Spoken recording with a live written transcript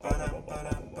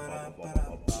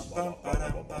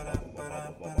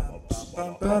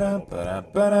Hello,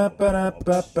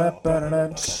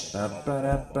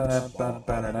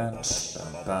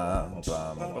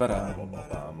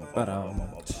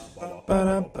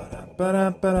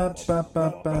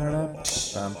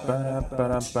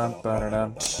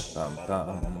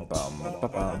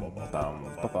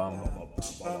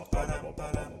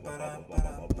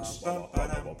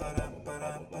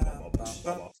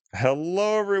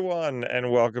 everyone, and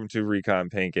welcome to Recon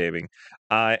Paint Gaming.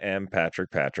 I am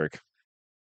Patrick.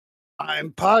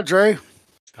 I'm Padre,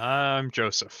 I'm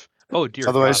Joseph. Oh dear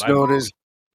otherwise God, known as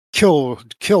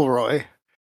Kilroy.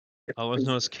 otherwise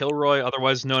known as Kilroy,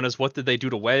 otherwise known as what did they do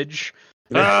to Wedge?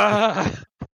 Ah,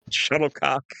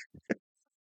 Shuttlecock.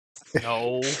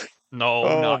 no,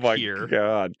 Oh not my here.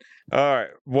 God. All right.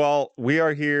 Well, we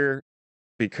are here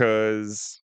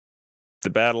because the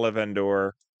Battle of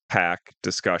Endor pack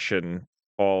discussion,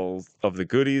 all of the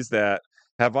goodies that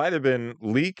have either been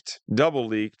leaked, double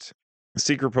leaked,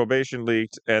 secret probation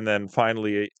leaked, and then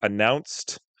finally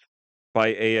announced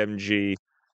by AMG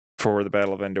for the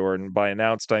Battle of Endor. And by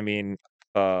announced, I mean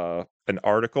an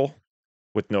article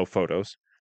with no photos.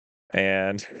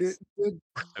 And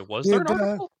Was there an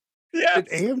article? Did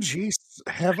AMG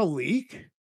have a leak?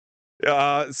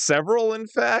 Several, in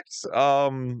fact.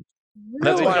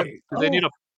 That's Do why. they need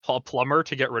a plumber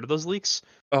to get rid of those leaks?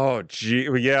 Oh, gee,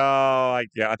 yeah,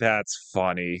 that's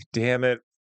funny. Damn it!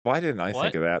 Why didn't I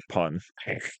think of that pun?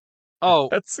 Oh,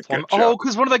 that's a good oh, joke.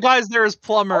 because one of the guys there is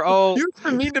plumber. Oh, you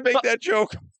didn't mean to make that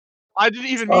joke. I didn't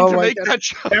even mean to make that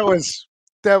joke.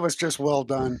 That was just well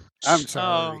done. I'm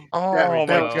sorry. Oh my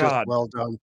God! Just well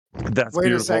done. That's Wait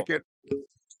beautiful. a second.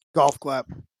 Golf clap.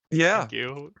 Yeah. Thank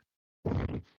you.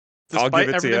 I'll give it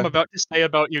to everything you. I'm about to say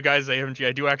about you guys, AMG,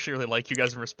 I do actually really like you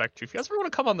guys and respect you. If you guys ever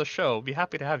want to come on the show, I'd be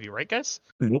happy to have you, right, guys?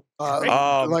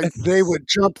 Like they would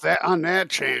jump on that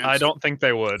chance. I don't think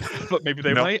they would, but maybe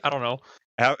they might. I don't know.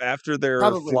 After their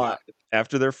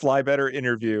fly better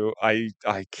interview, I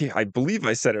believe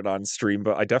I said it on stream,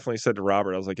 but I definitely said to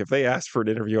Robert, I was like, if they asked for an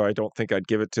interview, I don't think I'd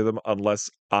give it to them unless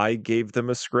I gave them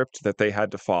a script that they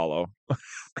had to follow.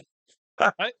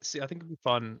 I think it'd be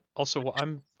fun. Also,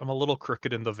 I'm a little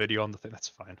crooked in the video on the thing. That's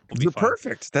fine. You're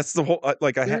perfect. That's the whole. I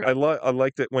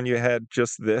liked it when you had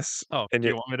just this. Oh, and do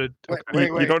you want me to? Wait.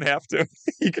 You don't have to.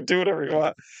 You can do whatever you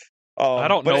want. I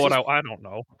don't know what I don't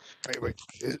know. Wait.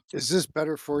 Is this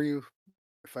better for you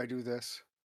if I do this?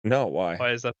 No, why?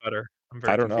 Why is that better? I'm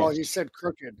very I don't know. Oh, you said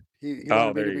crooked. He Oh,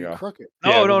 wanted there me to you be go. crooked.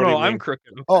 No, I'm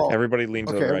crooked. Oh, everybody lean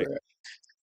to the right.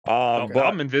 But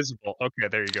I'm invisible. Okay,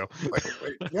 there you go. Wait.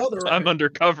 The other right. I'm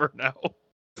undercover now.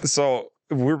 So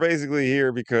we're basically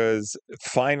here because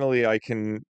finally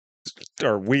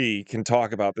we can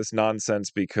talk about this nonsense,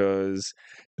 because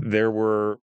there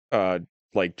were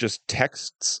like just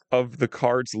texts of the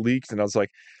cards leaked, and I was like,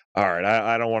 all right,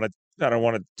 I don't want to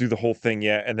do the whole thing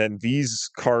yet. And then these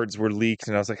cards were leaked,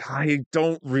 and I was like, I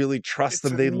don't really trust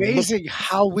them. It's amazing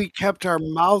how we kept our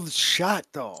mouths shut,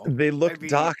 though. They looked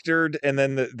doctored, and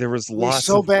then there was lots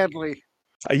so badly.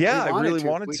 Yeah, I really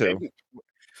wanted to.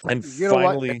 And you know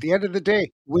what? At the end of the day,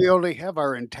 we only have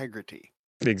our integrity.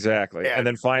 Exactly. And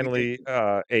then finally,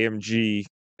 AMG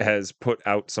has put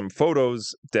out some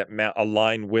photos that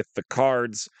align with the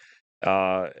cards.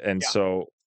 So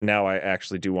now I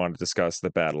actually do want to discuss the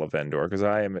Battle of Endor, because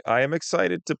I am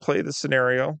excited to play the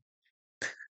scenario.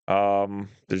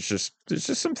 There's just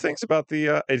some things about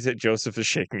the Joseph is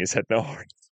shaking his head no.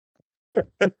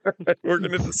 We're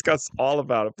going to discuss all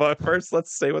about it, but first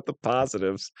let's stay with the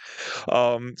positives.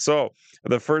 So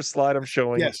the first slide I'm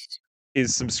showing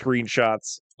is some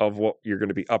screenshots of what you're going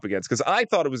to be up against, because I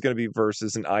thought it was going to be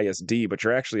versus an ISD, but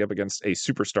you're actually up against a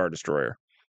Superstar Destroyer.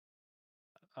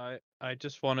 I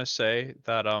just want to say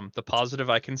that the positive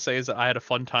I can say is that I had a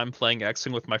fun time playing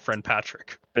X-Wing with my friend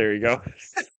Patrick. There you go.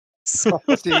 See,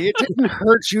 it didn't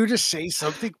hurt you to say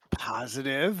something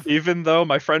positive. Even though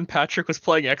my friend Patrick was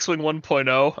playing X-Wing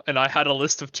 1.0, and I had a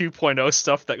list of 2.0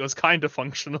 stuff that was kind of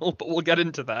functional, but we'll get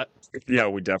into that. Yeah,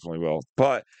 we definitely will.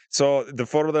 But so the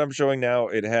photo that I'm showing now,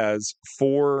 it has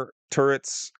 4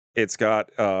 turrets. It's got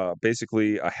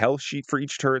basically a health sheet for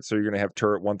each turret. So you're going to have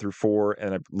turret 1 through 4,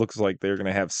 and it looks like they're going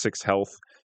to have 6 health.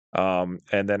 And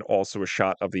then also a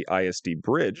shot of the ISD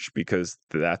bridge, because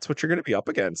that's what you're going to be up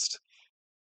against.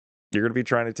 You're going to be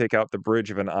trying to take out the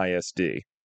bridge of an ISD.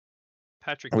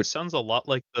 Patrick, this sounds a lot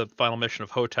like the final mission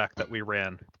of Hotak that we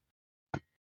ran.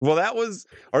 Well, that was,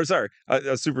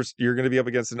 you're going to be up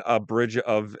against a bridge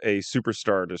of a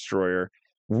Superstar Destroyer.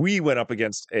 We went up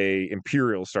against a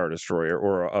Imperial Star Destroyer,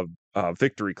 or a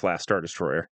Victory class Star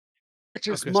Destroyer, which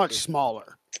is much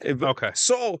smaller. Okay.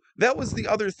 So that was the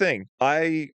other thing.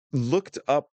 I looked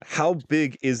up how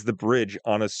big is the bridge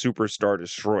on a Superstar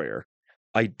Destroyer.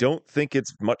 I don't think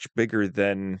it's much bigger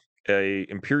than a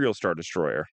Imperial Star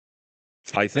Destroyer.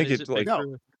 I But think is it's it like No,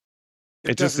 bigger?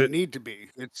 it it just doesn't it need to be.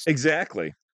 It's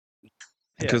exactly Yeah,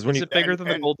 because when is you it bigger and than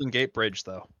the and Golden Gate Bridge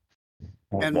though?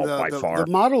 and well the by the far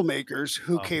model makers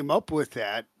who Oh, came up with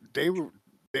that, they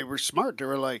were smart. They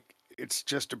were like, it's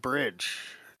just a bridge.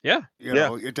 yeah.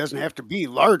 yeah It doesn't have to be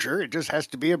larger. It just has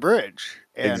to be a bridge.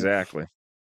 And exactly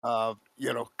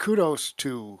kudos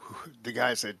to the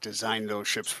guys that designed those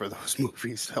ships for those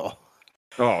movies. So,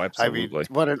 oh I mean, absolutely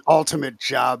what an ultimate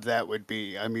job that would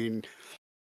be. I mean,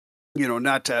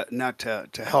 not to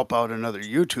help out another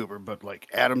YouTuber, but like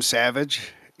Adam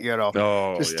Savage,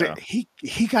 oh just yeah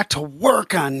he got to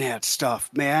work on that stuff,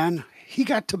 man. He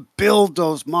got to build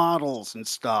those models and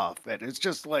stuff, and it's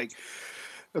just like,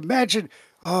 imagine.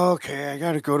 Okay, I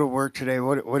got to go to work today.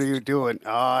 What are you doing? Oh,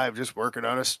 I'm just working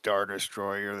on a star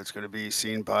destroyer that's going to be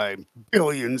seen by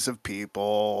billions of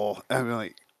people. I'm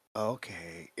like,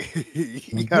 okay,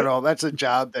 that's a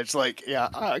job that's like,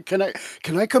 yeah. Can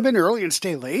I come in early and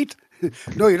stay late?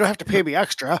 No, you don't have to pay me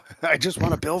extra. I just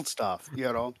want to build stuff.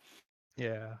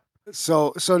 Yeah.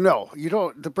 So no, you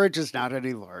don't. The bridge is not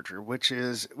any larger, which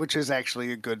is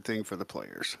actually a good thing for the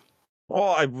players.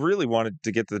 Well, I really wanted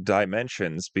to get the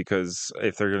dimensions because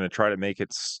if they're going to try to make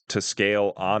it to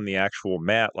scale on the actual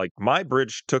mat, like my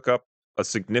bridge took up a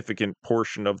significant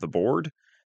portion of the board.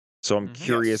 So I'm Mhm. Yes.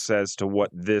 curious as to what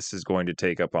this is going to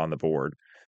take up on the board.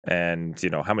 And,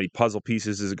 how many puzzle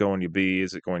pieces is it going to be?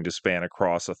 Is it going to span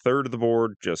across a third of the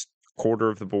board, just quarter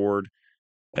of the board,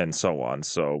 and so on?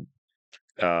 So,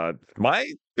 my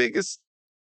biggest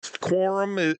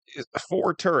quorum is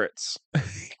four turrets.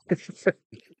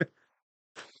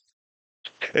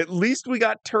 At least we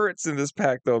got turrets in this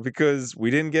pack, though, because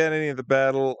we didn't get any of the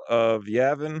Battle of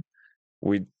Yavin.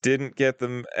 We didn't get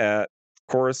them at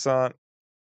Coruscant,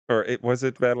 or it was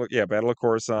it Battle? Yeah, Battle of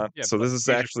Coruscant. Yeah, So but this is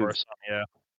Siege of actually Coruscant, yeah.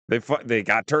 they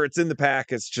got turrets in the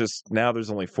pack. It's just now there's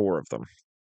only four of them.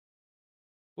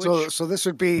 So Which so this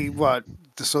would be what?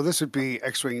 So this would be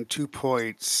X-wing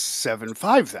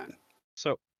 2.75 then.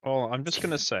 so well, I'm just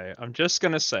gonna say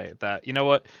that, you know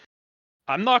what?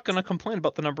 I'm not gonna complain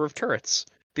about the number of turrets.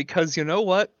 Because you know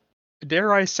what?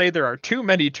 Dare I say there are too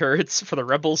many turrets for the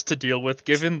rebels to deal with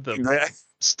given the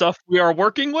stuff we are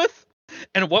working with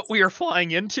and what we are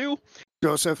flying into.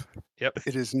 Joseph, Yep.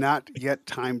 it is not yet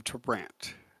time to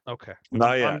rant. Okay.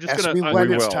 Not I'm yet. just Ask gonna me We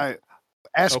when it's will. time.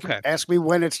 Ask okay. ask me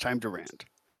when it's time to rant.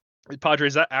 Padre,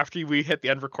 is that after we hit the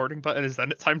end recording button? Is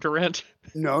then it time to rant?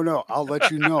 No, I'll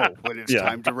let you know when it's Yeah.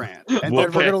 time to rant, and We'll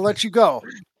then we're put Okay. gonna let you go.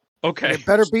 And Okay. it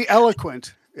better be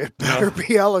eloquent. It No. better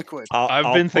be eloquent. I've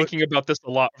I'll been put thinking about this a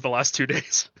lot for the last 2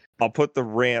 days. I'll put the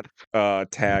rant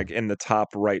tag in the top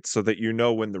right so that you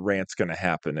know when the rant's going to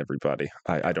happen. Everybody,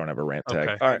 I don't have a rant tag.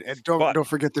 Okay. All right, And don't but don't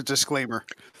forget the disclaimer.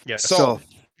 Yes. so So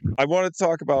I want to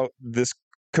talk about this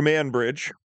command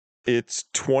bridge. It's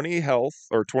 20 health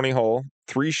or 20 hull,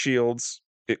 3 shields.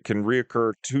 It can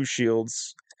reoccur 2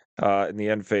 shields in the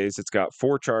end phase. It's got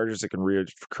 4 charges. It can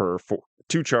reoccur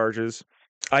 2 charges.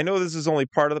 I know this is only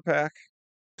part of the pack,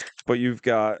 but you've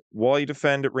got while you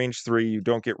defend at range 3, you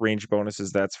don't get range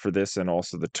bonuses. That's for this and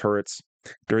also the turrets.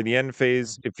 During the end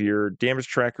phase, if your damage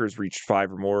tracker has reached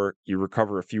 5 or more, you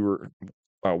recover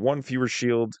one fewer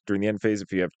shield. During the end phase,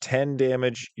 if you have 10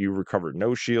 damage, you recover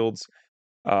no shields.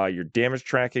 Your damage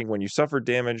tracking, when you suffer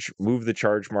damage, move the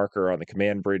charge marker on the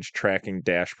command bridge tracking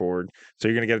dashboard. So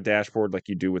you're going to get a dashboard like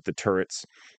you do with the turrets.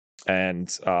 And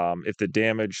if the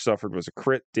damage suffered was a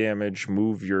crit damage,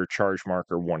 move your charge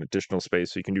marker 1 additional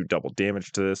space. So you can do double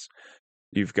damage to this.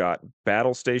 You've got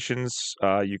battle stations.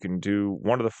 You can do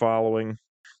one of the following.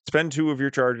 Spend 2 of your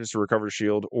charges to recover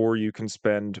shield, or you can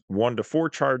spend 1 to 4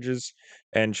 charges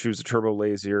and choose a turbo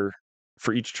laser.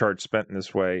 For each charge spent in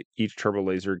this way, each turbo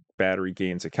laser battery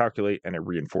gains a calculate and a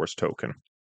reinforced token.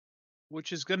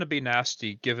 Which is going to be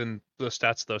nasty given the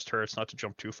stats of those turrets, not to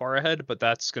jump too far ahead, but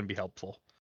that's going to be helpful.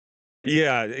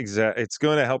 Yeah, exactly. It's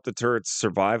going to help the turrets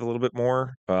survive a little bit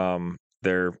more.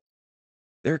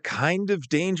 They're kind of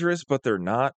dangerous, but they're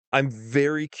not. I'm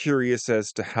very curious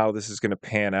as to how this is going to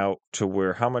pan out to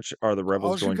where how much are the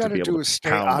rebels all you going to got be to able to do is stay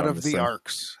pound out on of this the thing.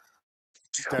 arcs.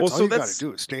 Well, That's all so you got to that's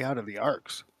do is stay out of the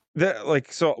arcs. that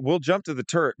like so we'll jump to the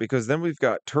turret because then we've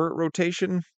got turret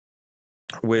rotation,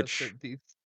 Yeah, so which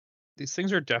these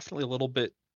things are definitely a little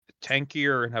bit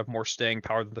tankier and have more staying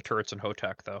power than the turrets in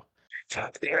Hotak, though.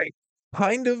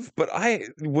 kind of, but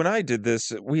when I did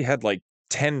this, we had like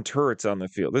 10 turrets on the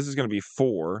field. This is going to be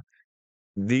 4.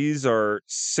 These are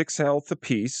 6 health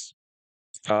apiece.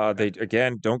 They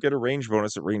again don't get a range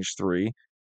bonus at range 3.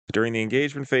 During the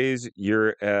engagement phase,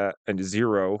 you're at a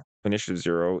 0, initiative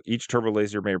 0. Each turbo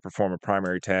laser may perform a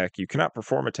primary attack. You cannot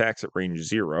perform attacks at range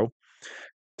 0.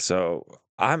 So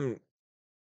I'm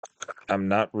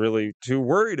not really too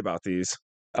worried about these.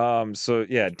 So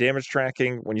yeah, damage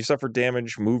tracking. When you suffer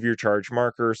damage, move your charge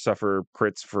marker, suffer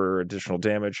crits for additional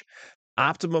damage.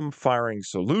 Optimum firing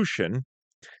solution.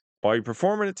 While you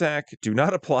perform an attack, do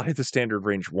not apply the standard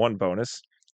range 1 bonus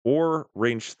or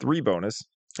range 3 bonus.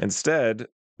 Instead,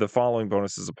 the following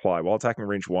bonuses apply. While attacking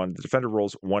range 1, the defender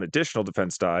rolls 1 additional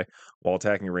defense die. While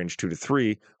attacking range 2 to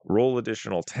 3, roll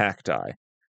additional attack die.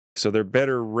 So they're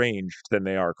better ranged than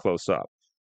they are close up.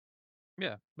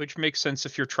 Yeah, which makes sense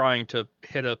if you're trying to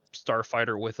hit a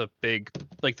starfighter with a big,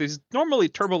 like, these normally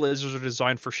turbo lasers are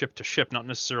designed for ship to ship, not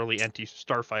necessarily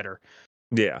anti-starfighter,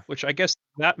 Yeah. which I guess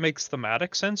that makes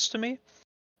thematic sense to me.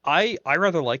 I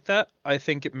rather like that. I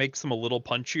think it makes them a little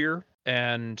punchier,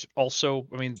 and also,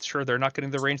 I mean, sure, they're not getting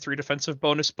the range 3 defensive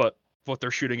bonus, but what they're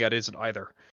shooting at isn't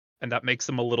either, and that makes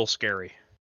them a little scary.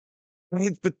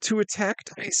 But 2 attack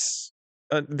dice.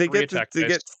 3 attack They dice.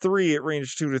 get 3 at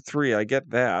range 2 to 3. I get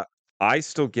that. I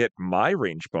still get my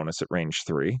range bonus at range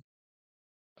 3.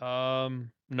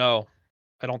 No,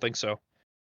 I don't think so.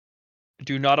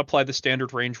 Do not apply the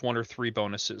standard range 1 or 3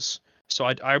 bonuses. So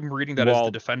I'm reading that as the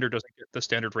Well, defender doesn't get the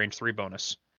standard range 3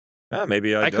 bonus.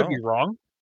 maybe I I could be don't. wrong,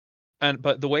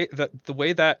 but the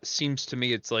way that seems to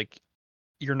me, it's like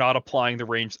you're not applying the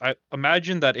range. I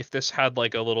imagine that if this had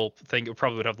like a little thing, it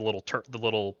probably would have the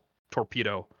little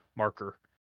torpedo marker.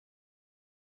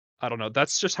 I don't know.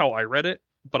 That's just how I read it,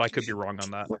 but I could be wrong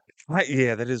on that.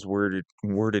 Yeah, that is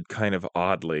worded kind of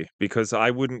oddly because I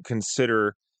wouldn't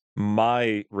consider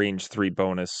my range 3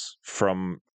 bonus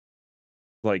from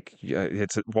like yeah,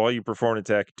 it's while you perform an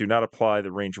attack, do not apply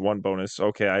the range 1 bonus.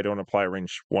 Okay, I don't apply a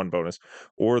range 1 bonus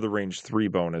or the range 3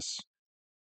 bonus.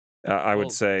 I would Well,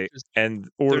 say, just- and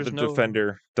or there's the no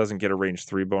defender doesn't get a range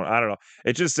 3 bonus. I don't know.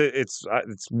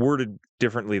 It's worded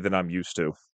differently than I'm used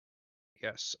to.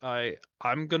 yes.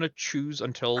 I'm gonna choose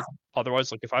until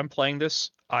otherwise. Like if I'm playing this,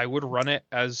 I would run it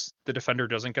as the defender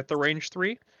doesn't get the range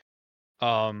 3.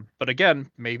 But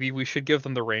again, maybe we should give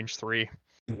them the range 3.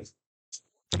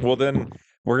 Well, then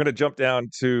we're going to jump down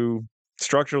to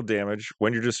structural damage.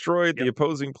 When you're destroyed, the Yep.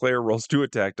 opposing player rolls 2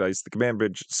 attack dice. The command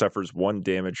bridge suffers 1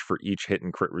 damage for each hit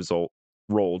and crit result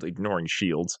rolled, ignoring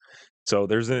shields. So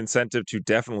there's an incentive to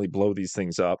definitely blow these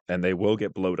things up, and they will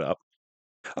get blowed up.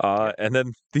 Yep. And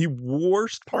then the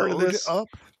worst part of Blowed this, up?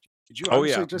 Did you oh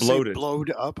yeah, honestly just say bloated.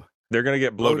 blowed up? They're going to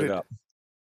get bloated Bloated. up.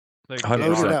 They 100%.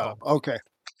 Bloated are. up. Okay.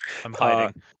 I'm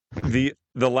hiding.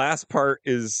 The last part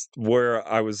is where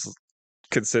I was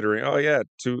considering, oh yeah,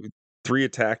 3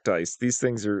 attack dice. These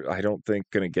things are, I don't think,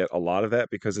 going to get a lot of that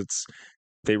because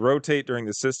they rotate during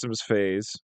the systems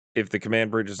phase. If the command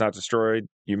bridge is not destroyed,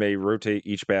 you may rotate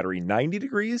each battery 90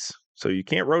 degrees. So you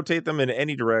can't rotate them in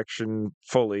any direction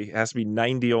fully. It has to be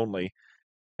 90 only.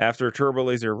 After a turbo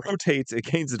laser rotates, it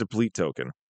gains a deplete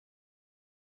token.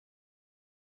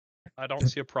 I don't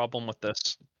see a problem with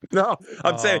this. No,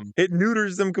 I'm saying Um, it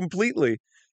neuters them completely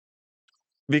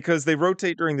because they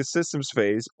rotate during the systems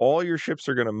phase. All your ships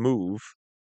are going to move.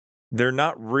 They're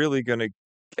not really going to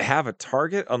have a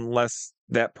target unless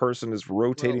that person is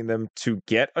rotating them to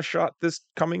get a shot this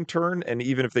coming turn. And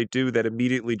even if they do, that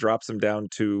immediately drops them down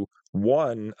to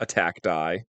 1 attack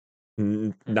die,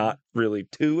 not really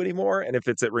 2 anymore. And if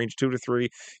it's at range 2 to 3,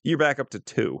 you're back up to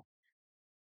 2.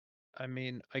 I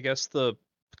mean, I guess the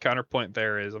counterpoint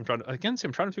there is I'm trying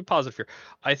to be positive here.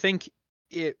 I think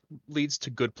it leads to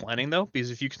good planning though, because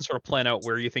if you can sort of plan out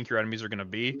where you think your enemies are going to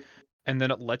be, and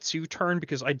then it lets you turn,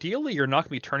 because ideally you're not going to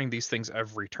be turning these things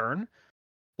every turn.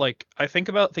 Like I think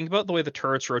about the way the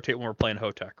turrets rotate when we're playing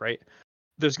Hotek, right?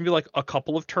 There's gonna be like a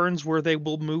couple of turns where they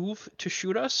will move to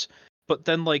shoot us, but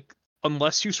then like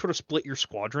unless you sort of split your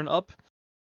squadron up,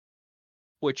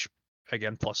 which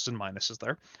again pluses and minuses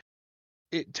there,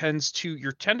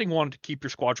 you're tending wanting to keep your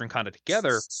squadron kind of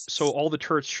together, so all the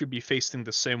turrets should be facing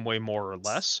the same way more or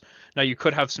less. Now you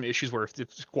could have some issues where if the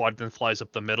squadron flies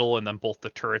up the middle and then both the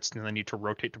turrets and they need to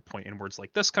rotate to point inwards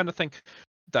like this kind of thing,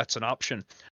 that's an option.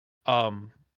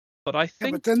 But I Yeah,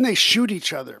 think but then they shoot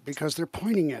each other because they're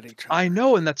pointing at each other. I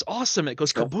know, and that's awesome. It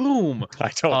goes kaboom.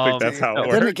 I don't think that's how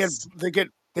it Then works.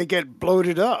 they get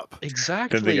bloated up.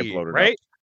 Exactly. Then they get bloated up. Right.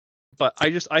 But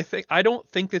I don't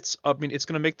think it's. I mean, it's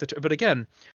going to make but again,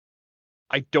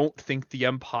 I don't think the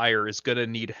Empire is going to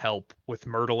need help with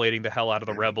myrtleating the hell out of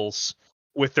the rebels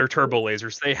with their turbo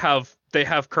lasers. They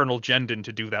have Colonel Jendon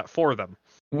to do that for them.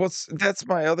 That's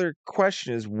my other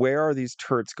question is where are these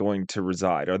turrets going to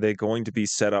reside? Are they going to be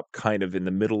set up kind of in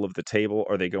the middle of the table?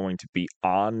 Are they going to be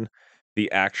on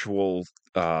the actual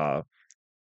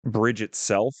bridge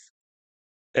itself.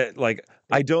 Like,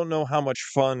 I don't know how much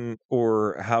fun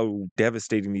or how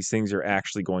devastating these things are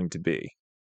actually going to be.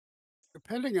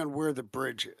 Depending on where the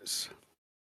bridge is,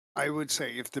 I would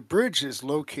say if the bridge is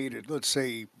located, let's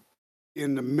say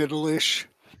in the middle-ish,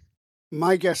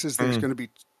 my guess is there's Mm, going to be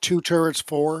two turrets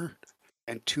forward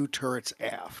and two turrets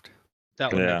aft.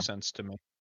 That would yeah, make sense to me.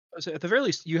 So at the very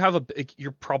least, you have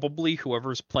you're probably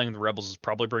whoever's playing the rebels is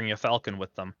probably bringing a falcon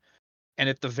with them. And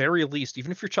at the very least,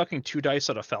 even if you're chucking 2 dice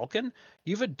at a falcon,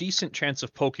 you have a decent chance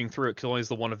of poking through it because only has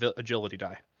the one agility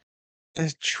die.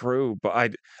 it's true.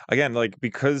 But again, like,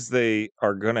 because they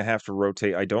are going to have to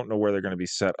rotate, I don't know where they're going to be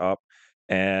set up.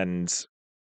 And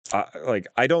like,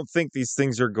 I don't think these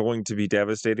things are going to be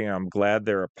devastating. I'm glad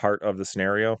they're a part of the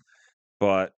scenario,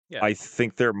 but Yeah. I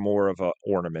think they're more of a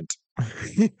ornament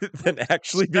than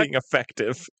actually being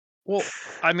effective. Well,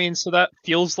 I mean, so that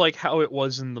feels like how it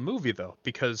was in the movie, though,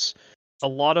 because a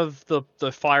lot of the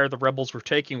fire the rebels were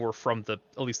taking were from at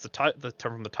least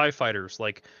from the Tie fighters.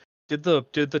 Like, did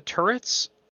the turrets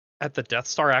at the Death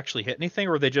Star actually hit anything,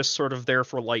 or were they just sort of there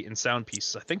for light and sound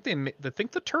pieces? I think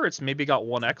the turrets maybe got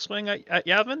one X-wing at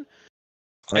Yavin,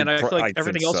 and I feel I like think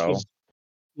everything else so.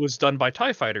 was done by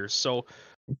Tie fighters. So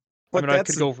I But mean, I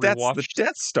could go that's the rewatch.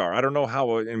 Death Star. I don't know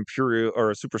how an Imperial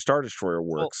or a Super Star Destroyer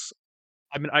Well, works.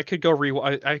 I mean, I could go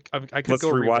I could Let's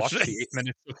go rewatch rewatch it. the 8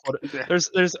 minutes of footage. Yeah.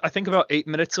 There's I think about 8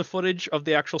 minutes of footage of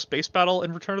the actual space battle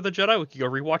in Return of the Jedi. We could go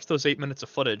rewatch those 8 minutes of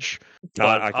footage.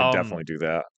 But I could definitely do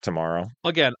that tomorrow.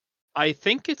 again, I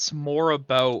think it's more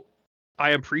about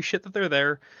I appreciate that they're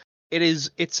there.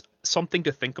 It's something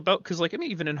to think about because like I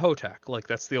mean even in Hotak, like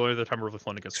that's the only other time we're really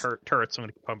flown against turrets. I'm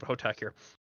gonna pump Hotak here.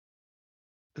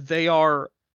 They are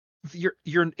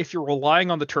you're if you're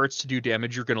relying on the turrets to do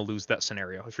damage, you're gonna lose that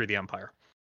scenario if you're the Empire.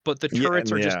 But the Yeah,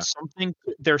 turrets and are yeah, just something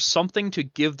there's something to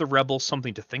give the rebels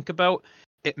something to think about.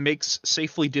 It makes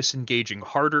safely disengaging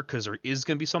harder because there is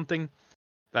going to be something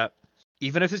that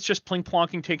even if it's just pling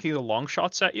plonking taking the long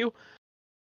shots at you,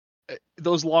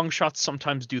 those long shots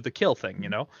sometimes do the kill thing, you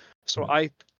know? So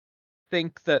I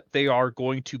think that they are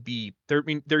going to be they're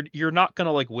you're not going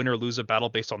to like win or lose a battle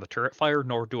based on the turret fire,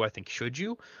 nor do I think should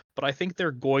you, but I think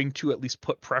they're going to at least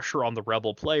put pressure on the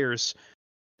rebel players.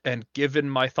 And given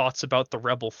my thoughts about the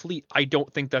rebel fleet, I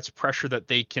don't think that's pressure that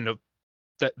they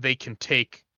can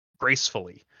take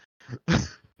gracefully.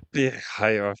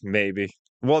 yeah, maybe.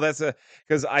 Well, that's a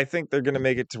because I think they're gonna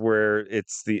make it to where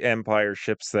it's the Empire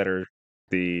ships that are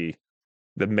the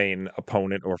the main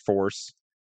opponent or force,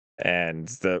 and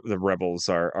the rebels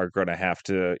are gonna have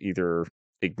to either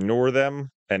ignore them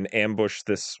and ambush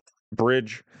this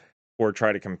bridge or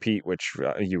try to compete, which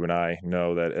you and I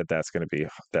know that that's gonna be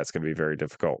very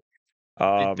difficult. They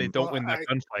Um, don't Well, win that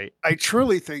gunfight. I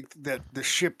truly think that the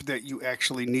ship that you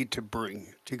actually need to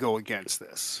bring to go against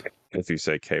this if you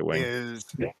say K-wing, is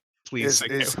Please,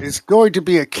 is going to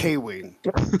be a K-wing,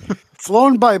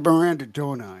 flown by Miranda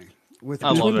Donai with a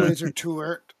I love twin it. laser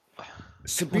turret,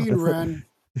 Sabine Wren,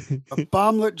 a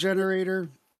bomblet generator,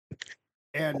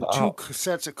 and two oh,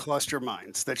 sets of cluster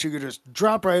mines that you could just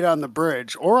drop right on the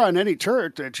bridge or on any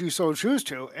turret that you so choose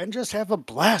to, and just have a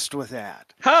blast with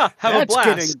that. Ha! Have a That's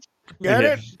getting blast. get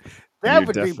yeah, it. you That would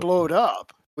be definitely. blowed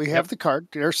up. We Yep. have the card.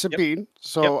 There's Yep. Sabine, Yep.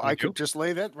 so We I do. could just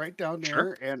lay that right down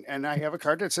Sure. there, and I have a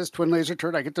card that says twin laser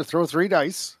turret. I get to throw 3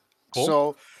 dice. Cool.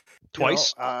 So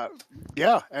Twice.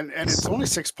 yeah, and it's only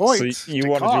six So points you to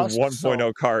want to do cost. 1.0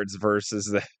 So cards versus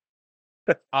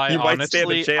the I you might stand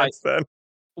a honestly, chance then.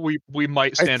 we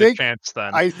might I stand a think chance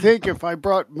then. I think if I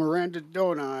brought Miranda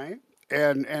Donai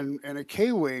and a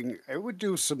K wing, it would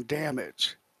do some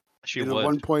damage She in a would.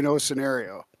 1.0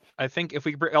 scenario. I think if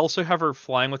we also have her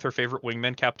flying with her favorite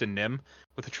wingman, Captain Nim,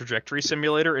 with a trajectory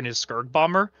simulator in his Skirg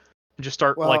bomber, and just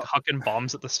start like Well, hucking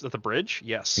bombs at the bridge.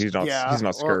 Yes, He's yeah,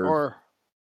 not scared.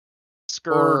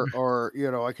 Skirg. or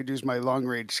I could use my long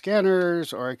range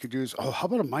scanners, or I could use how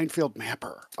about a minefield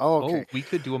mapper? Oh, Oh, okay. we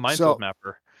could do a minefield So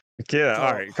mapper. Yeah,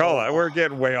 all so right, call it. We're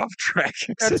getting way off track.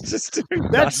 that's It's just doing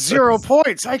that's 0 nonsense.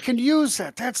 points. I can use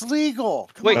that. That's legal.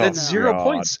 Come Wait, on Oh that's zero now. God.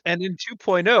 points. And in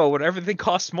 2.0, when everything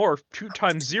costs more, 2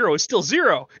 times 0 is still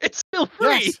 0. It's still free.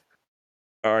 Yes.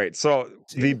 All right, so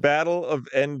the See? Battle of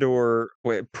Endor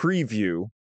preview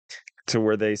to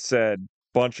where they said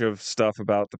bunch of stuff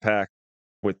about the pack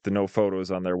with the no photos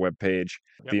on their webpage.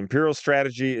 Yep. The Imperial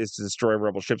strategy is to destroy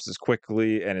rebel ships as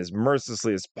quickly and as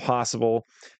mercilessly as possible.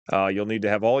 You'll need to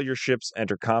have all your ships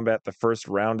enter combat the first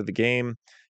round of the game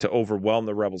to overwhelm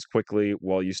the rebels quickly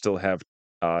while you still have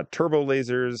turbo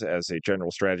lasers as a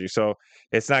general strategy. So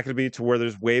it's not going to be to where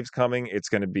there's waves coming. It's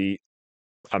going to be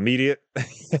immediate.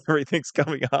 Everything's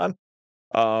coming on.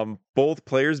 Both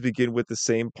players begin with the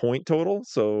same point total,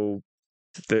 so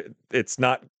it's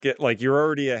not you're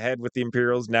already ahead with the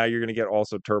Imperials. Now you're going to get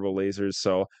also turbo lasers.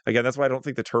 So again, that's why I don't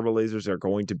think the turbo lasers are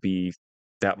going to be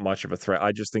that much of a threat.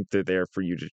 I just think they're there for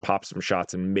you to pop some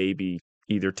shots and maybe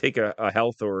either take a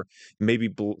health or maybe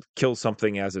kill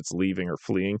something as it's leaving or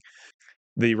fleeing.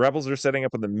 The rebels are setting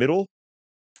up in the middle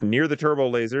near the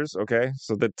turbo lasers. Okay,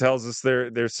 so that tells us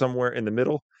they're somewhere in the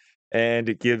middle, and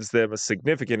it gives them a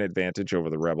significant advantage over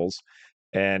the rebels.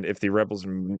 And if the rebels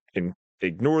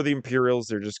ignore the Imperials,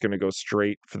 they're just going to go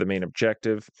straight for the main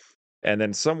objective. And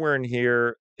then somewhere in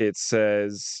here it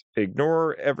says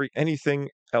ignore anything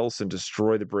else and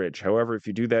destroy the bridge. However, if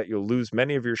you do that, you'll lose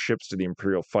many of your ships to the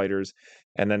Imperial fighters.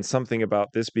 And then something about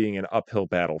this being an uphill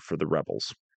battle for the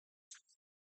rebels.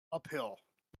 Uphill.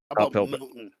 How about Uphill,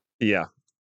 mountain? yeah.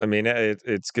 I mean,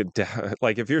 it's good to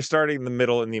like if you're starting in the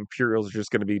middle and the Imperials are just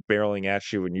going to be barreling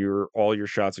at you, and all your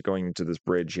shots are going into this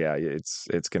bridge. Yeah,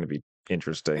 it's going to be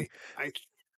interesting. I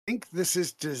think this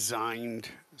is designed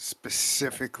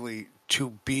specifically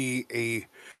to be a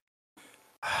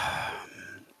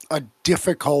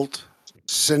difficult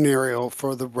scenario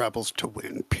for the rebels to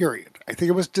win. Period. I think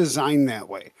it was designed that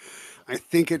way. I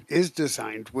think it is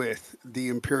designed with the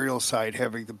Imperial side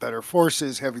having the better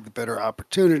forces, having the better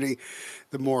opportunity,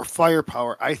 the more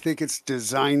firepower. I think it's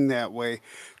designed that way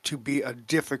to be a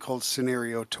difficult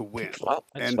scenario to win. Well,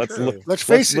 That's And let's look. true. let's Let's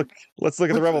face look. it. Let's look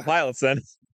at the Let's, rebel pilots then.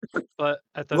 But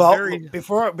at the well, very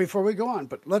before we go on,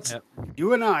 but let's. Yep.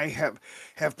 You and I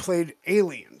have played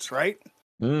Aliens, right?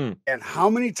 Mm. And how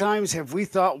many times have we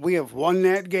thought we have won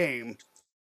that game?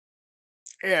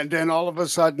 And then all of a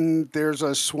sudden, there's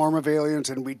a swarm of aliens,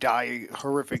 and we die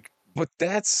horrific, But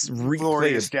that's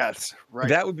glorious deaths, right?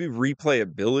 That would be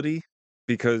replayability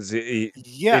because in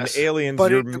Yes, Aliens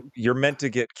but you're meant to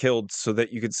get killed so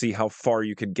that you can see how far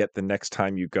you can get the next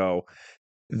time you go.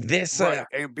 This right,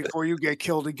 and before you get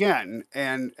killed again,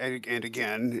 and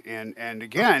again, and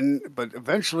again, but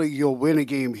eventually you'll win a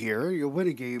game here, you'll win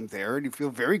a game there, and you feel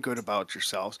very good about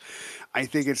yourselves. I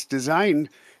think it's designed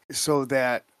so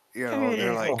that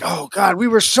they're like, oh God, we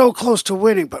were so close to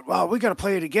winning, but wow, we got to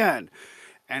play it again.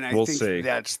 And I we'll think see.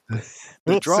 that's the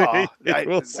We'll see. draw.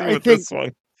 We'll see I with think, this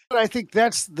one. but I think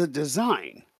that's the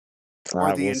design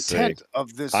or the We'll see. intent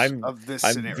of this I'm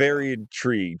scenario. very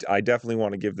intrigued. I definitely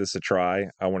want to give this a try.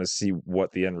 I want to see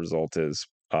what the end result is.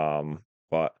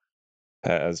 But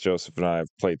as Joseph and I have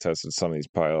play tested some of these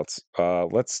pilots,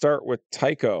 let's start with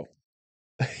Tycho.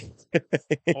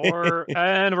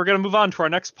 and we're gonna move on to our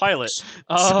next pilot.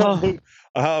 So,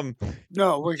 um,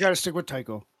 No, we got to stick with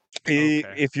Tycho. Okay.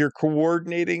 if you're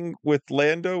coordinating with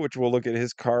Lando, which we'll look at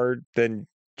his card, then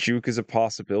Juke is a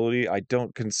possibility. I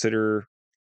don't consider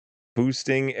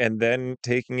boosting and then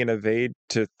taking an evade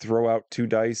to throw out 2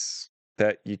 dice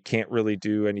that you can't really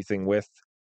do anything with.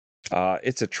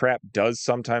 It's a trap does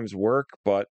sometimes work,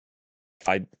 but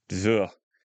I ugh.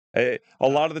 A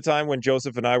lot of the time when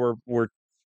Joseph and I were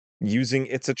using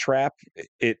It's a Trap,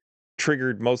 it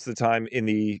triggered most of the time in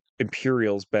the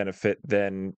Imperials' benefit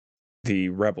than the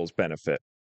Rebels' benefit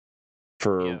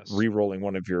for Yes. re-rolling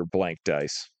one of your blank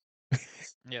dice.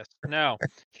 Yes. Now,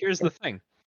 here's the thing.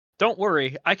 Don't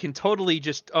worry, I can totally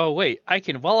just. Oh wait, I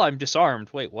can. While I'm disarmed.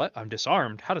 Wait, what? I'm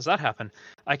disarmed. How does that happen?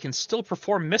 I can still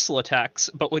perform missile attacks,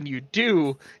 but when you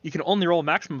do, you can only roll a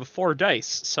maximum of 4 dice.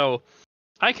 So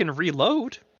I can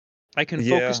reload. I can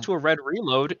focus Yeah, to a red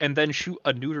reload and then shoot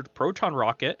a neutered proton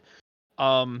rocket.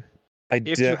 Um, I if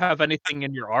you did. have anything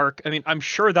in your arc, I mean, I'm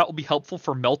sure that will be helpful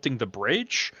for melting the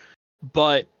bridge,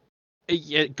 but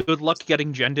yeah, good luck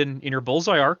getting Jendon in your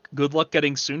bullseye arc. Good luck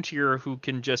getting Soontir, who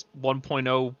can just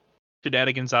 1.0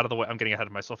 shenanigans out of the way. I'm getting ahead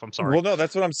of myself. I'm sorry. Well, no,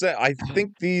 that's what I'm saying. I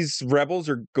think these rebels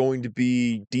are going to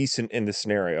be decent in this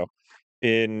scenario.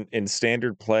 In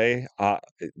standard play,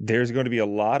 there's going to be a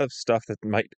lot of stuff that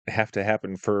might have to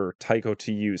happen for Tycho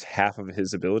to use half of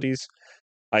his abilities.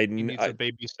 I, He n- needs a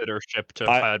babysitter ship to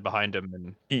I, hide behind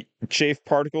him, and Chafe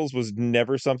particles was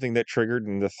never something that triggered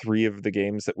in the 3 of the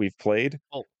games that we've played.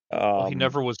 he Um,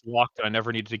 never was locked, and I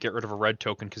never needed to get rid of a red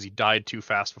token because he died too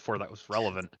fast before that was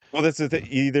relevant. well, that's the thing.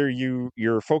 Either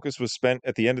your focus was spent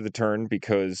at the end of the turn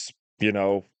because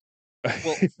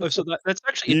Well, so that's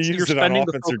actually you you're used it on spending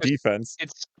the offense or focus. defense.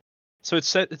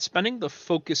 It's spending the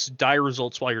focus die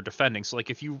results while you're defending. So like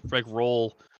if you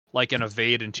roll like an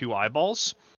evade and 2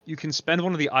 eyeballs, you can spend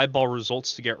one of the eyeball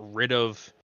results to get rid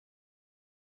of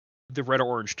the red or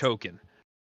orange token.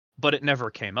 But it never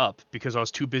came up because I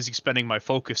was too busy spending my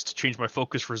focus to change my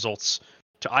focus results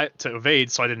to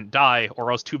evade, so I didn't die, or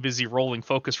I was too busy rolling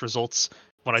focus results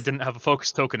when I didn't have a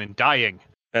focus token and dying.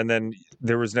 And then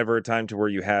there was never a time to where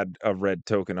you had a red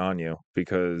token on you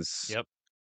because Yep.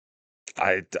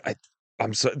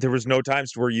 I'm so there was no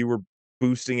times where you were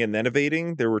boosting and then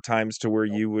evading. There were times to where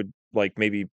you would like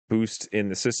maybe boost in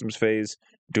the systems phase,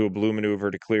 do a blue maneuver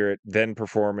to clear it, then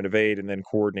perform an evade, and then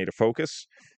coordinate a focus.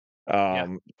 Yeah.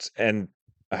 And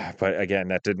but again,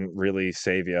 that didn't really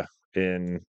save you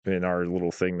in our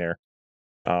little thing there.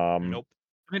 Um, Nope.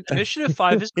 I mean, Initiative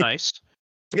 5 is nice.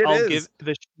 it I'll give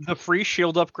is. the free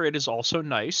shield upgrade is also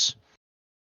nice.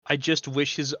 I just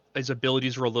wish his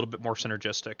abilities were a little bit more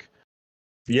synergistic.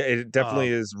 Yeah, it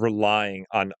definitely Um, is relying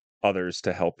on others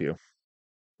to help you.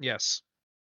 yes,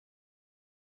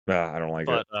 I don't like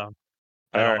it. but I All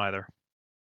don't right. either.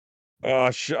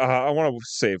 I want to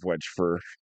save Wedge for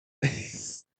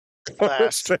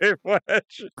Last. save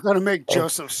Wedge. Gonna make Oh,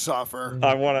 Joseph suffer.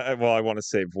 I want to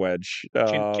save Wedge.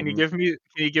 Can you give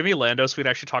me Lando so we can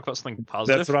actually talk about something That's what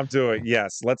positive? I'm doing.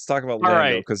 Yes, let's talk about All Lando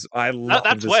right, because I love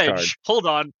that's this card. Wedge. Hold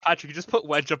on, Patrick. You just put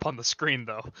Wedge up on the screen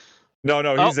though. No,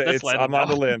 Oh, that's it's Lando I'm on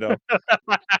now. to Lando.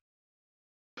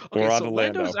 Okay, We're on so to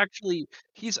Lando is Lando. actually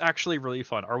he's actually really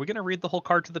fun. Are we gonna read the whole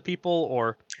card to the people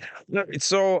or No,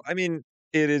 so I mean,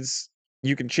 it is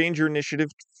you can change your initiative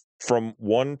from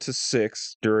 1 to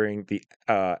 6 during the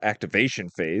activation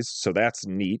phase, so that's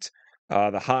neat.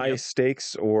 The high yep?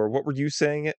 stakes, or what were you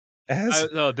saying it as?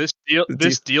 No, The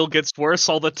this deal gets worse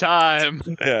all the time.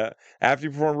 Yeah. After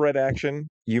you perform a red action,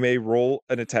 you may roll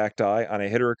an attack die on a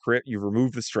hit or a crit. You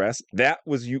remove the stress. That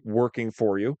was you working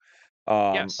for you.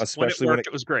 Yes, when it Especially when worked, it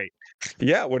it was great.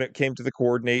 when it came to the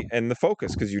coordinate and the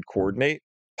focus, because you'd coordinate,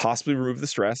 possibly remove the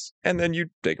stress, and then you'd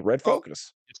take a red Oh,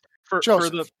 focus. For the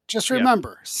Joseph, just yeah,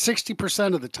 remember,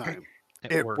 60% of the time,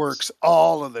 it it works. works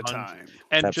all of the And time.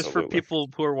 and just for Absolutely. people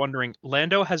who are wondering,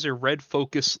 Lando has a red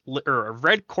focus or a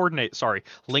red coordinate, sorry,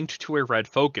 linked to a red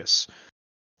focus.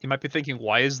 You might be thinking,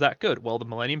 why is that good? Well, the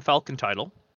Millennium Falcon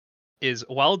title is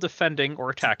while defending or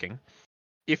attacking,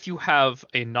 if you have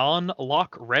a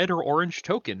non-lock red or orange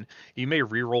token, you may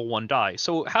reroll one die.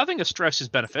 So having a stress is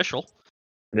beneficial.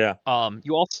 Yeah.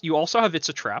 You also have It's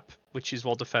a Trap, which is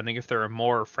while defending if there are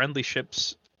more friendly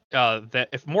ships. That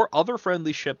if more other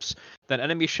friendly ships than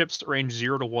enemy ships at range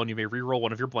 0 to 1, you may reroll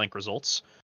one of your blank results.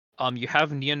 You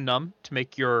have Neon Numb to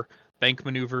make your bank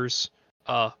maneuvers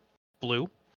blue,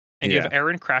 and you have Yeah.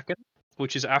 Aaron Kraken,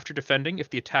 which is after defending. If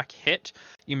the attack hit,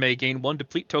 you may gain one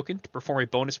deplete token to perform a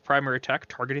bonus primary attack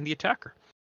targeting the attacker.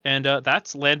 And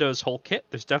that's Lando's whole kit.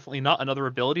 There's definitely not another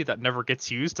ability that never gets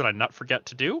used and I not forget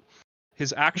to do.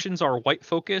 His actions are white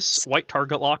focus, white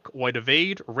target lock, white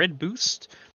evade, red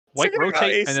boost, white Forget about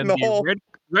rotate, and Ace in then the the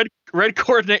hole. red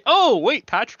coordinate. Oh wait,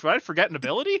 Patrick, did I forget an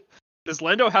ability? Does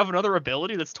Lando have another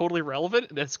ability that's totally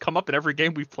relevant that's come up in every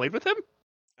game we've played with him?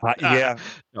 Yeah.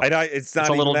 No, I know it's it's a not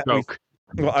even little that we joke.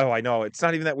 well, oh, I know. It's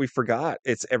not even that we forgot.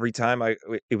 It's every time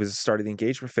it was the start of the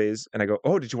engagement phase, and I go,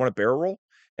 "Oh, did you want a barrel roll?"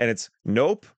 And it's,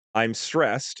 "Nope, I'm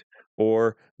stressed,"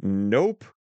 or "Nope,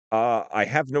 I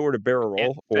have nowhere to barrel Can't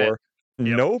roll," fit. or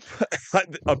Yep. "Nope,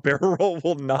 a barrel roll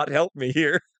will not help me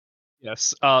here."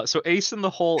 Yes. So Ace in the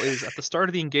Hole is at the start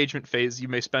of the engagement phase, you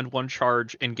may spend one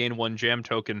charge and gain one jam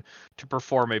token to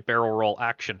perform a barrel roll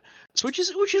action. So which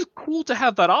is cool to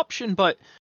have that option, but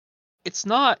it's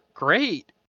not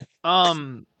great. I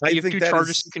You have think two that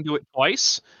charges, you is can do it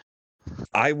twice.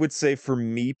 I would say for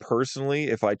me personally,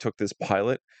 if I took this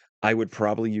pilot, I would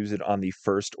probably use it on the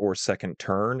first or second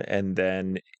turn, and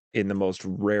then in the most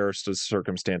rarest of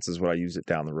circumstances would I use it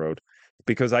down the road.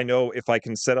 Because I know if I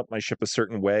can set up my ship a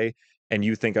certain way and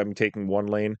you think I'm taking one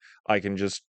lane, I can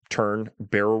just turn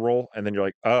barrel roll, and then you're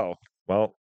like, oh,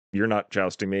 well, you're not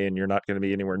jousting me and you're not going to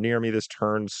be anywhere near me this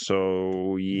turn,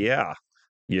 so yeah,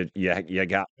 you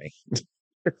got me.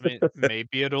 I mean,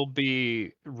 maybe it'll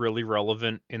be really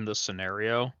relevant in the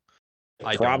scenario.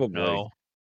 I don't Probably. know.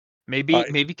 Maybe Uh,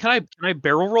 maybe can I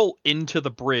barrel roll into the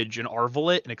bridge and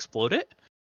arval it and explode it?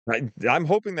 I'm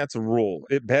hoping that's a rule.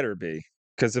 It better be,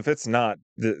 because if it's not,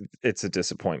 it's a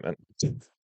disappointment.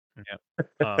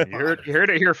 Yeah. You heard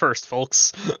it here first,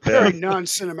 folks. Yeah. Very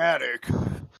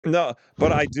non-cinematic. No,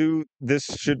 but I do this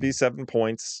should be 7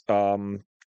 points.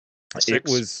 It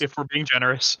 6, was if we're being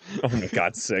generous. oh my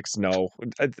god, 6, no.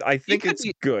 I It think could it's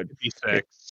be good. could be It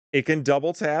 6. it can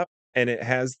double tap, and it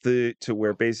has the to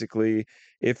where basically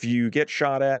if you get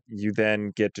shot at, you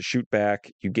then get to shoot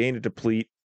back, you gain a deplete,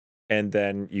 and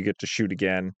then you get to shoot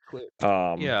again.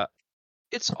 Um, Yeah.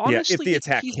 It's yeah, if honestly the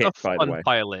attack he's a hit, by the fun way.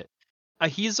 pilot.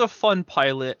 He's a fun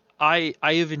pilot. I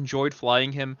have enjoyed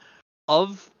flying him.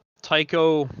 Of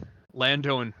Tycho,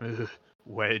 Lando, and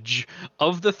Wedge,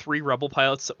 of the 3 Rebel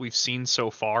pilots that we've seen so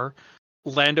far,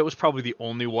 Lando was probably the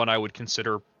only one I would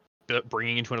consider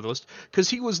bringing into another list because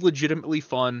he was legitimately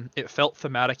fun. It felt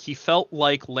thematic. He felt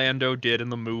like Lando did in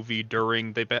the movie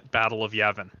during the Battle of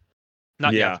Yavin.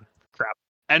 Not Yeah. Yavin. Crap.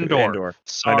 Endor. Endor.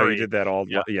 Sorry. I know you did that all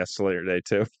Yeah. yesterday today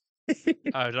too.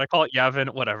 Did I call it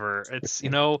Yavin? Whatever. It's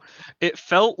it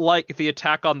felt like the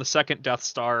attack on the second Death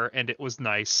Star, and it was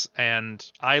nice. And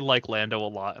I like Lando a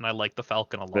lot, and I like the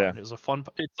Falcon a lot. Yeah. And it's a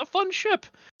fun ship.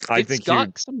 I It's think got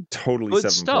you some totally good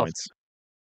 7 stuff. points.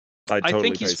 I'd I totally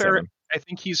think he's pay fair. 7. I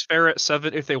think he's fair at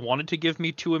 7. If they wanted to give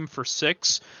me to him for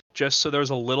 6, just so there's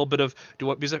a little bit of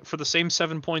because for the same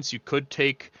 7 points, you could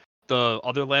take the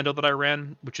other Lando that I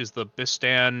ran, which is the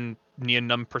Bistan Nien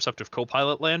Num Perceptive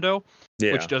Copilot Lando,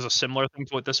 Yeah. which does a similar thing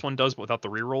to what this one does, but without the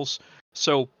rerolls.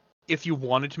 So if you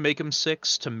wanted to make him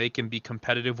 6 to make him be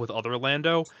competitive with other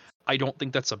Lando, I don't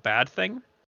think that's a bad thing.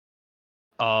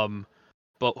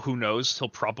 But who knows? He'll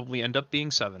probably end up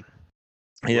being 7.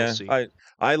 We'll see.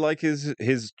 I like his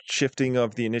shifting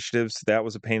of the initiatives. That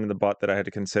was a pain in the butt that I had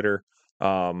to consider,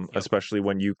 especially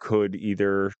when you could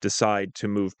either decide to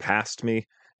move past me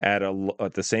at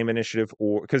the same initiative,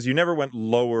 or because you never went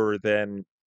lower than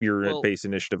your base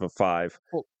initiative of 5.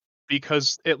 Well,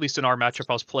 because at least in our matchup,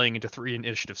 I was playing into 3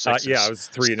 initiative 6s. Yeah, it was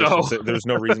 3 initiative 6. There's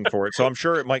no reason for it. So I'm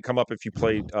sure it might come up if you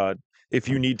played. If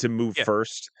you need to move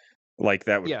first, like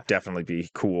that would definitely be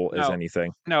cool as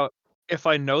anything. Now, if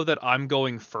I know that I'm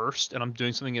going first and I'm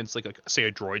doing something against, like, say,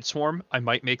 a droid swarm, I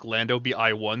might make Lando be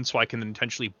I1 so I can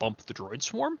intentionally bump the droid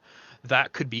swarm.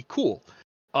 That could be cool.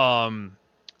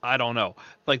 I don't know.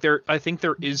 Like, I think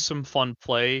there is some fun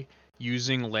play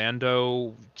using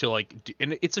Lando to, like,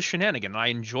 and it's a shenanigan. I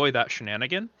enjoy that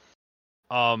shenanigan.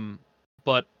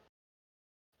 But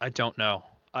I don't know.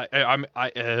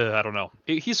 I don't know.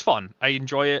 He's fun. I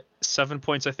enjoy it. 7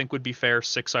 points I think would be fair.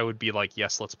 6 I would be like,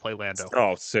 yes, let's play Lando.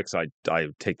 Oh, 6 I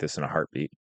take this in a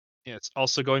heartbeat. Yeah, it's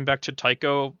also going back to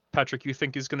Tycho. Patrick, you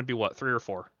think he's going to be what, 3 or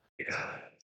 4?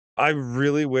 I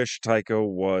really wish Tycho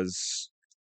was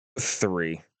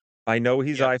 3. I know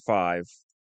he's I5,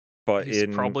 but he's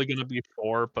probably going to be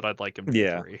 4, but I'd like him to be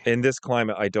 3. In this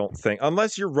climate, I don't think,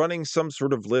 unless you're running some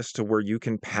sort of list to where you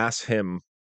can pass him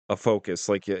a focus,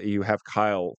 like you have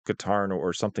Kyle Katarn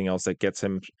or something else that gets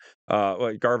him,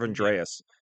 like Garvin Dreas.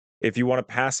 If you want to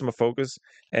pass him a focus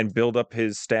and build up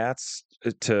his stats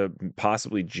to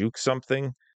possibly juke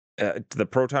something, the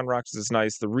proton rockets is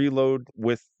nice. The reload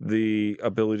with the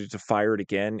ability to fire it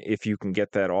again, if you can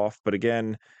get that off. But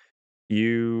again,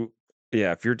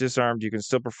 if you're disarmed, you can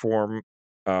still perform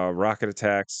rocket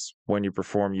attacks. When you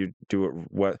perform, you do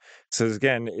it says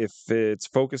again, if it's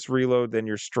focus reload, then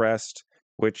you're stressed,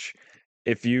 which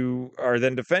if you are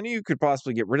then defending, you could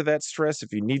possibly get rid of that stress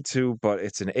if you need to, but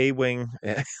it's an A-wing.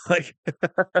 Like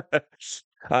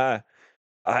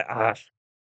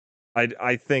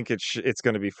I think it's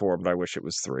going to be 4, but I wish it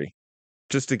was 3,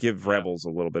 just to give Rebels a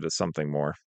little bit of something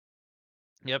more.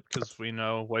 Yep, because we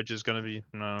know Wedge is going to be.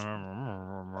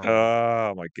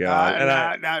 Oh my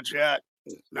god! Not yet.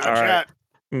 Not all yet.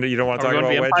 Right. You don't want to talk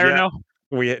about Wedge yet? Now?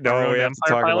 We have to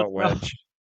talk about Wedge.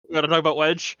 We got to talk about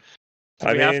Wedge.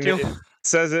 I mean, it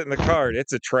says it in the card.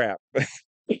 It's a trap.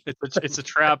 It's a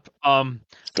trap. I'm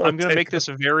gonna make this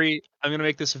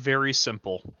very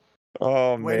simple.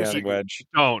 Oh man, Wedge.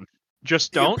 Don't.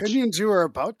 Just don't. The opinions you are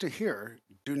about to hear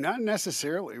do not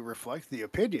necessarily reflect the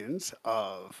opinions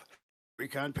of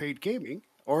Recon Paid Gaming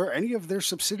or any of their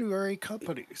subsidiary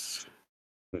companies.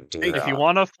 If you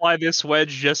want to fly this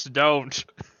Wedge, just don't.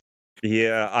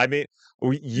 Yeah, I mean,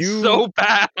 so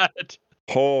bad.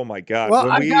 Oh my god. Well,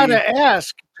 I gotta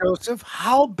ask, Joseph,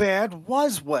 how bad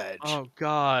was Wedge? Oh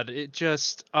god, it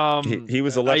just he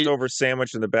was a leftover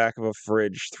sandwich in the back of a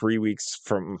fridge 3 weeks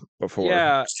from before.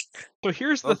 Yeah. So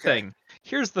here's the thing.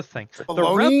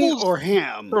 Bologna or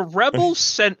ham? The Rebels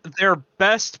sent their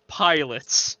best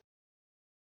pilots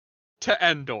to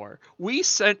Endor. We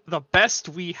sent the best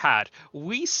we had.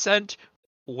 We sent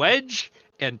Wedge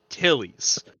and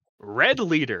Tilly's. Red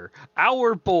Leader,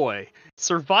 our boy,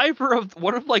 survivor of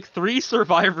one of like 3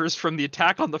 survivors from the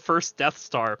attack on the first Death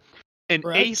Star, an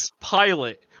ace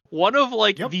pilot, one of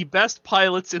like the best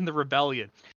pilots in the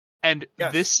rebellion. And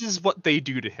this is what they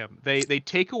do to him. They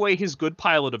take away his good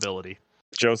pilot ability.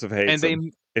 Joseph hates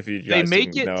him. If you guys they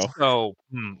make it know. So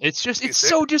it's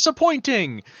so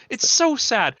disappointing. It's so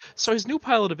sad. So his new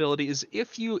pilot ability is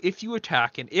if you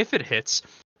attack and if it hits,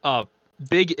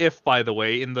 big if, by the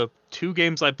way, in the 2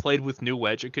 games I played with New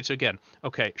Wedge, it could, again,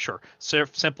 okay, sure,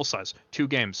 sample size, 2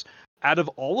 games. Out of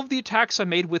all of the attacks I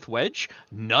made with Wedge,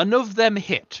 none of them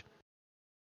hit.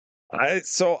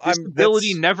 This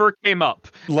ability never came up.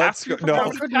 Let's go.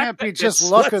 No, couldn't that be just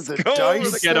luck of the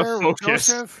dice there,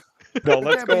 Joseph? No, Would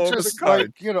let's that be go over the just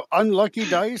like, card. unlucky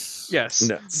dice? Yes.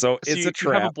 No, so So it's a you have a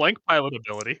trap. blank pilot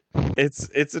ability.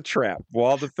 It's a trap.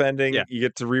 While defending, Yeah. you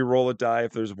get to re-roll a die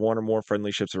if there's one or more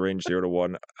friendly ships at range 0 to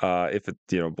 1. If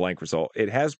it blank result. It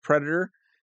has Predator.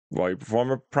 While you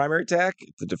perform a primary attack,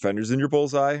 the defender's in your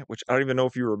bullseye, which I don't even know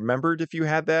if you remembered if you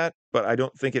had that, but I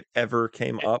don't think it ever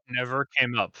came It up. never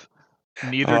came up.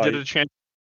 Neither Uh, did a chance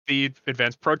the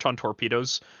advanced proton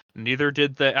torpedoes. Neither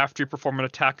did the after you perform an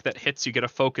attack that hits, you get a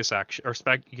focus action or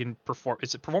spec. You can perform.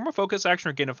 Is it perform a focus action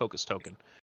or gain a focus token?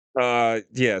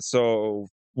 yeah. So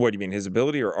what do you mean, his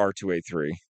ability or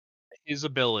R2A3? His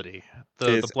ability,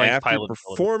 the Is blank after you pilot ability.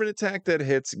 perform an attack that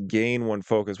hits, gain 1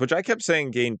 focus, which I kept saying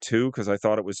gain 2 because I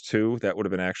thought it was 2. That would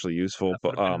have been actually useful, That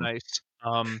would have been nice.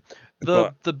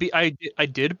 but I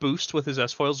did boost with his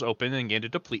S foils open and gained a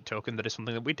deplete token. That is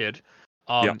something that we did.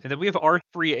 yeah. And then we have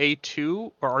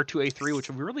R3A2 or R2A3, which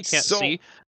we really can't So see.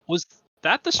 Was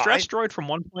that the I stress droid from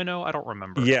 1.0? I don't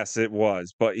remember. Yes, it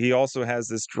was, but he also has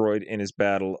this droid in his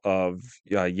Battle of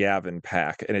Yavin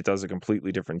pack, and it does a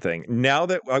completely different thing. Now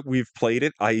that we've played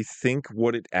it, I think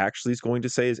what it actually is going to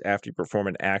say is after you perform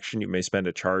an action, you may spend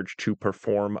a charge to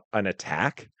perform an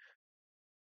attack.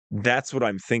 That's what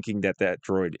I'm thinking that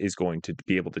droid is going to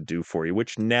be able to do for you,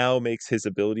 which now makes his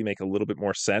ability make a little bit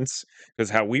more sense, because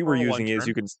how we were For a one using it is turn.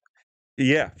 you can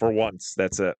yeah, for once,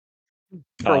 that's it.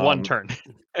 For one Um turn.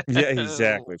 Yeah,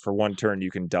 exactly. For 1 turn, you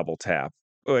can double tap,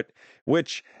 but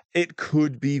which it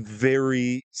could be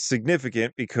very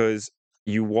significant because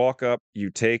you walk up, you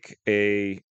take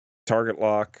a target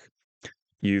lock,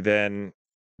 you then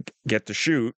get to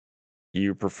shoot,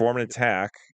 you perform an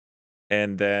attack,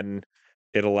 and then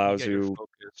it You allows get your you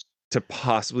focus. to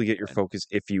possibly get your And focus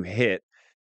if you hit,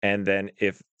 and then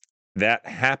if that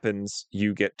happens,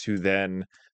 you get to then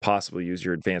possibly use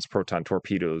your advanced proton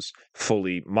torpedoes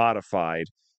fully modified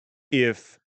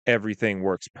if everything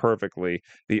works perfectly.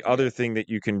 The Yeah. other thing that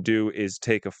you can do is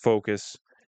take a focus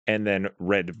and then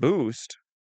red boost,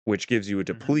 which gives you a Mhm.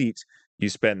 deplete. You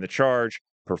spend the charge,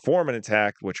 perform an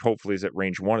attack, which hopefully is at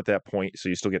range 1 at that point, so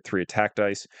you still get 3 attack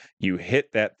dice. You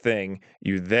hit that thing,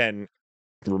 you then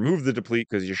remove the deplete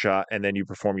because you shot, and then you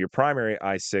perform your primary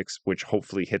I6, which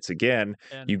hopefully hits again.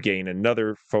 You and gain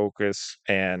another focus,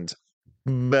 and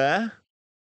bah.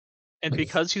 and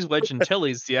because he's Wedge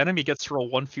Antilles, the enemy gets to roll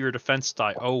one fewer defense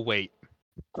die. Oh wait.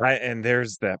 And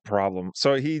there's that problem.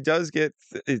 So he does get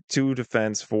 2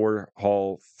 defense, 4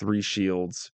 hull, 3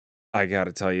 shields. I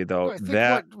gotta tell you though, Well, I think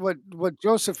that what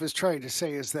Joseph is trying to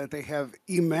say is that they have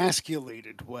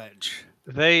emasculated Wedge.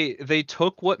 They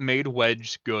took what made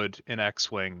Wedge good in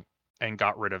X-Wing and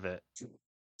got rid of it.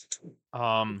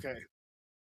 Um Okay.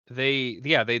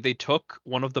 they took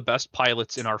one of the best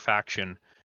pilots in our faction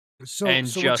So and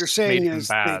so what you're just made saying him is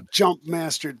they bad. jump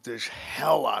mastered the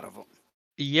hell out of him.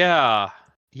 Yeah.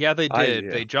 Yeah, they I did.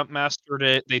 yeah. They jump mastered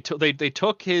it. They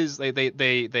took his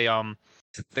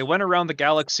they went around the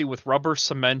galaxy with rubber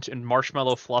cement and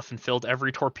marshmallow fluff and filled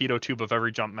every torpedo tube of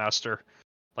every jump master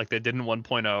like they did in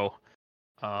 1.0.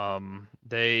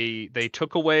 They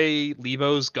took away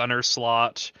Levo's gunner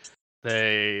slot.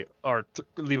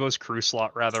 Levo's crew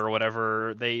slot rather or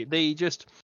whatever. They just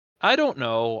I don't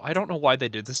know. I don't know why they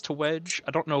did this to Wedge.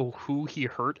 I don't know who he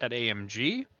hurt at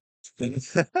AMG. Well,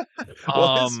 his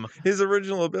Um his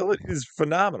original ability is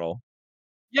phenomenal.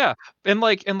 yeah, and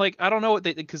like I don't know what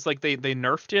they because like they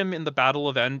nerfed him in the Battle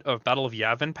of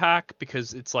Yavin pack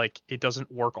because it's like it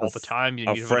doesn't work A all the f time. You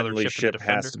a need to have another friendly ship in the ship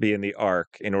has defender. to be in the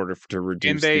arc in order f to And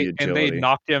reduce the they agility.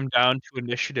 knocked him down to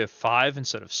initiative 5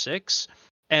 instead of 6.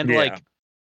 And Yeah. like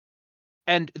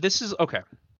and this is okay.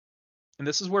 And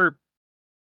this is where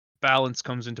balance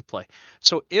comes into play.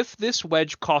 So if this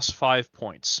wedge costs 5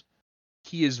 points,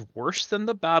 he is worse than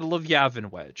the Battle of Yavin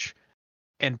wedge.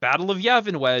 And Battle of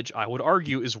Yavin wedge, I would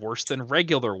argue, is worse than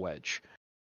regular wedge.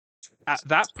 At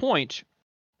that point,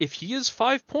 if he is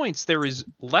 5 points, there is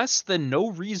less than no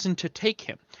reason to take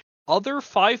him. Other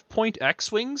 5-point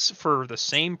X-Wings for the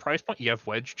same price point, you have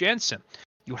Wedge Jansen.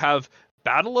 You have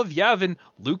Battle of Yavin,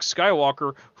 Luke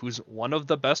Skywalker, who's one of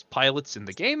the best pilots in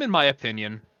the game, in my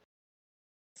opinion.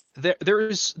 There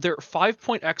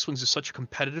 5-point X-Wings is such a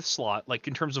competitive slot, like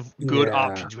in terms of good Yeah.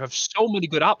 options. You have so many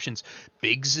good options.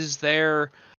 Biggs is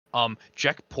there.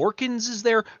 Jack Porkins is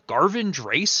there. Garvin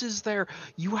Drace is there.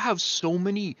 You have so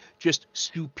many just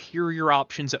superior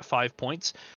options at 5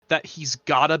 points that he's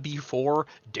gotta be 4,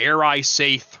 dare I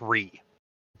say 3.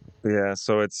 Yeah,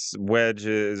 so it's wedge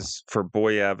is for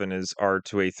Boyavin is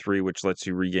R2A3, which lets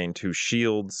you regain 2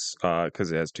 shields,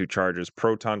 because it has 2 charges,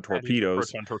 proton That is a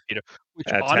torpedoes, proton torpedo. Which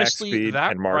attack honestly, speed,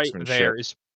 that and right marksmanship. there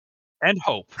is and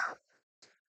hope.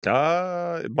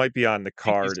 It might be on the I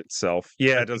think card itself.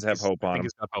 Yeah, it does have hope I on think him.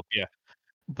 he's got hope. Yeah,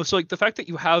 but so like the fact that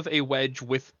you have a wedge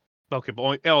with okay,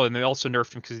 but and they also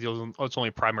nerfed him because it's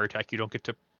only primary attack. You don't get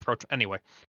to anyway.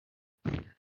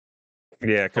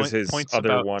 Yeah, because his Points other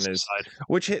about one is suicide.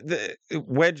 which the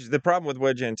wedge. The problem with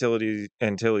wedge Antilles,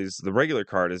 the regular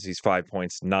card is he's 5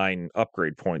 points, 9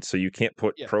 upgrade points, so you can't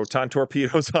put Yes. proton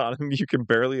torpedoes on him. You can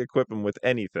barely equip him with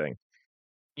anything.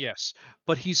 Yes,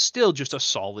 but he's still just a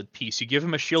solid piece. You give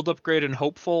him a shield upgrade and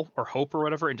hopeful or hope or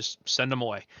whatever, and just send him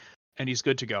away, and he's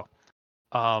good to go.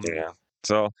 Yeah.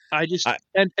 So I just I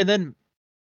and then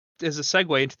as a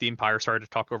segue into the Empire, sorry to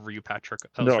talk over you, Patrick.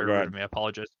 That was no, very go rude ahead. of me. I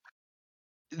apologize.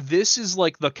 This is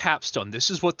like the capstone. This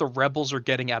is what the rebels are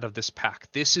getting out of this pack.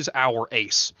 This is our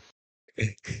ace.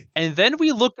 And then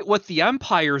we look at what the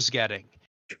Empire's getting.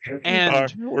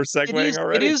 And We're segueing it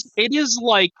already. is it is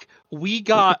like we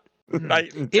got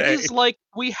Night and it day. is like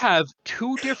we have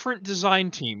two different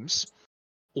design teams.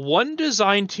 One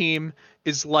design team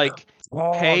is like,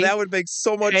 Oh, hey, that would make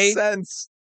so much hey, sense.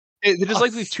 it is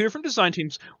like we have two different design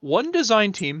teams. One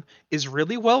design team is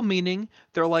really well meaning.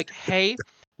 They're like, hey,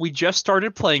 we just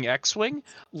started playing X-Wing.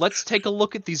 Let's take a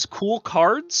look at these cool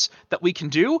cards that we can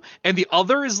do. And the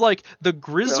other is like the No.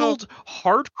 grizzled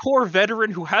hardcore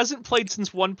veteran who hasn't played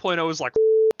since 1.0 is like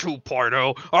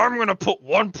 2.0. I'm gonna put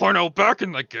 1.0 back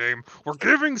in the game. We're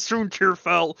giving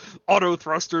Soontirfell auto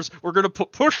thrusters. We're gonna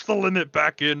push the limit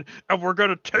back in, and we're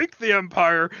gonna take the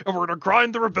Empire, and we're gonna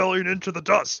grind the rebellion into the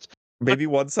dust. Maybe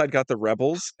one side got the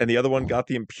rebels and the other one got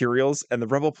the Imperials, and the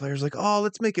rebel players like, oh,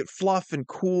 let's make it fluff and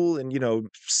cool and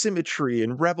symmetry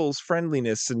and rebels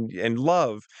friendliness and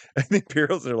love. And the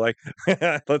Imperials are like,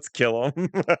 let's kill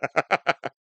them.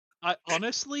 I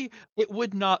honestly, it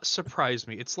would not surprise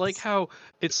me. It's like how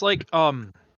it's like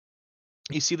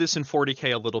you see this in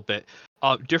 40K a little bit.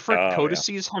 Different Oh yeah.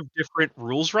 codices have different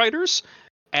rules writers,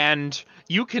 and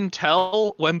you can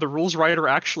tell when the rules writer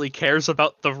actually cares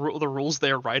about the rules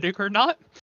they're writing or not.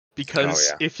 Oh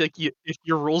Because yeah. if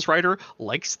your rules writer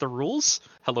likes the rules,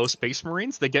 hello Space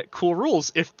Marines, they get cool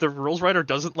rules. If the rules writer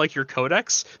doesn't like your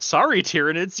codex, sorry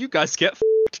Tyranids, you guys get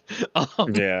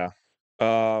f***ed. Yeah.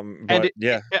 And But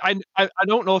yeah. I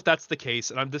don't know if that's the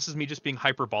case, and this is me just being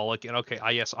hyperbolic. And okay,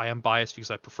 yes, I am biased because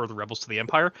I prefer the Rebels to the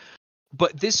Empire.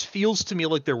 But this feels to me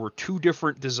like there were two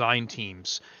different design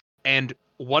teams, and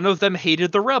one of them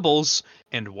hated the Rebels,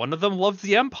 and one of them loved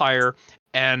the Empire,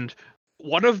 and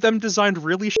one of them designed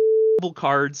really rebel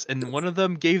cards, and one of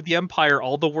them gave the Empire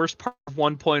all the worst part of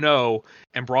 1.0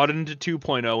 and brought it into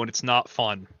 2.0, and it's not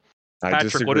fun. I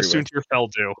Patrick, what disagree does with.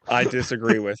 Soontirfell do? I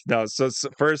disagree with. No, so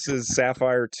first is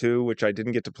Sapphire 2, which I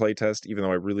didn't get to play test, even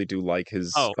though I really do like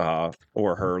his Oh,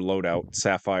 or her loadout,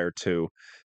 Sapphire 2.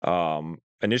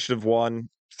 Initiative 1,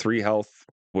 3 health,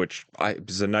 which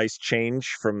is a nice change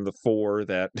from the 4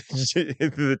 that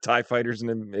the TIE fighters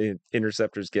and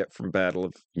interceptors get from Battle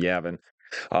of Yavin.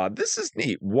 This is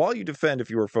neat. While you defend, if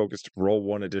you are focused, roll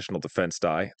 1 additional defense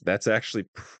die. That's actually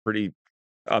pretty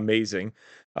amazing,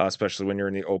 especially when you're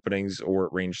in the openings or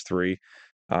at range 3.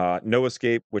 No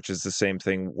escape, which is the same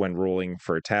thing when rolling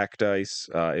for attack dice.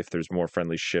 If there's more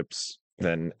friendly ships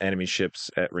than enemy ships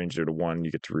at range 0 to 1,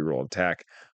 you get to reroll attack.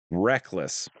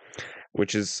 Reckless,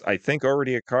 which is I think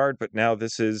already a card, but now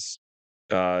this is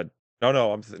uh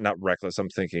no, not reckless. I'm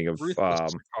thinking of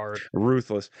ruthless card.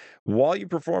 ruthless. While you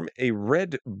perform a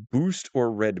red boost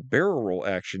or red barrel roll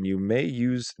action, you may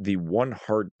use the one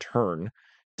hard turn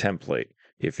template.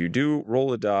 If you do,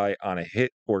 roll a die on a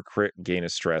hit or crit, gain a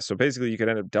stress. So basically, you could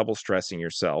end up double stressing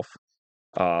yourself,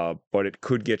 but it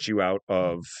could get you out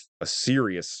of a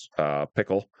serious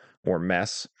pickle or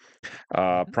mess.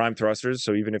 Mhm. Prime thrusters,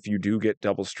 so even if you do get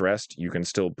double stressed, you can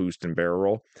still boost and barrel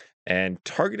roll. And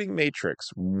targeting matrix.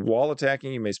 While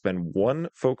attacking, you may spend one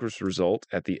focus result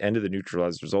at the end of the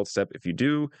neutralized result step. If you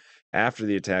do, after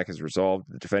the attack is resolved,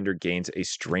 the defender gains a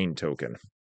strain token.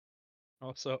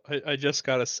 Also, I just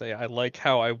gotta say, I like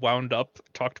how I wound up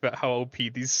talked about how OP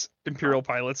these Imperial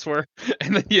pilots were,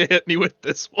 and then you hit me with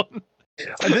this one,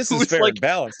 This is who's fair like, and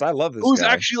balanced. I love this who's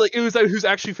guy. actually like, who's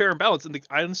actually fair and balanced. And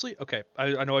I honestly, okay,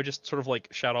 I know I just sort of like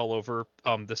shout all over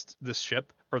this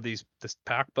ship or this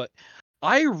pack, but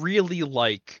I really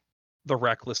like the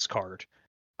Reckless card.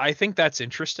 I think that's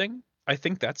interesting. I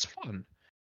think that's fun.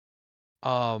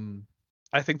 Um,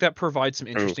 I think that provides some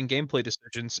Ooh, interesting gameplay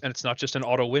decisions, and it's not just an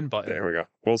auto win button. there we go.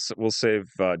 We'll save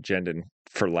Jendon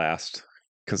for last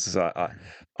because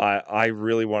I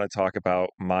really want to talk about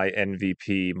my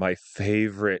MVP, my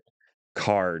favorite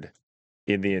card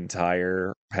in the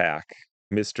entire pack,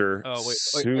 Mister Oh wait,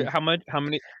 Su. how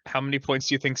many points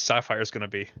do you think Sapphire is going to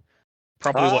be?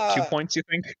 Probably what, 2 Ah, points? You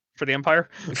think? for the Empire?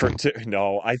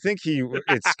 No, I think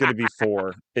it's going to be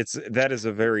 4. That is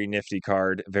a very nifty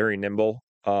card, very nimble.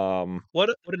 What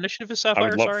initiative is I would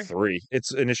Sapphire? love Sorry, 3.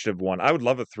 It's initiative 1. I would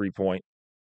love a 3-point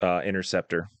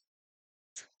interceptor.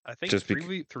 I think Just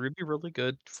three would be really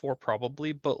good. 4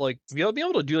 probably, but like be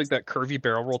able to do like that curvy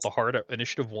barrel roll at the heart at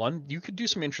initiative 1. You could do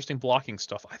some interesting blocking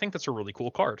stuff. I think that's a really cool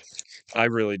card. I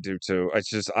really do too. It's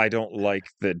just I don't like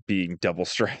that being double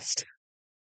stressed.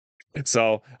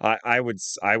 So I would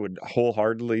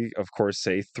wholeheartedly, of course,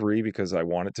 say 3 because I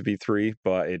want it to be 3,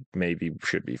 but it maybe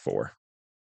should be 4.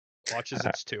 Watch as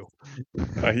it's 2.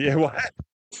 Yeah, what?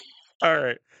 All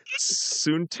right.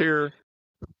 Soontir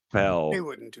fell. They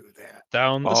wouldn't do that.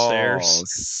 Down the Oh, stairs.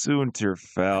 Soontir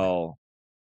fell.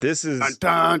 This Dun is,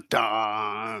 dun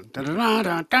dun dun dun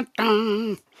dun dun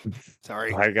dun.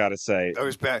 Sorry, I gotta say, I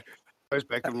was back. I was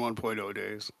back in 1.0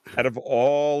 days. out of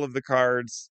all of the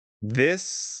cards,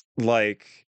 this, like,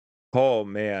 oh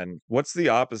man, what's the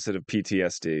opposite of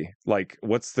PTSD? Like,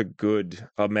 what's the good?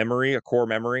 A memory, a core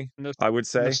memory, Nos- I would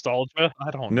say. Nostalgia.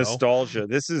 I don't know. Nostalgia.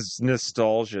 This is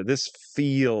nostalgia. This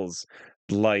feels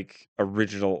like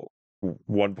original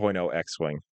 1.0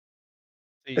 X-Wing.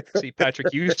 See, Patrick,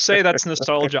 you say that's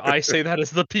nostalgia. I say that is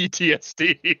the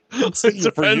PTSD.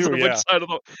 For you, yeah.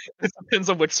 It depends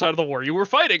on which side of the war you were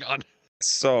fighting on.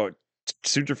 So,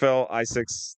 Sutrafel,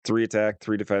 I6, 3 attack,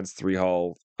 3 defense, 3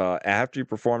 hull. After you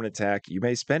perform an attack, you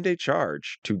may spend a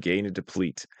charge to gain a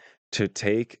deplete to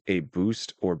take a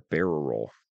boost or barrel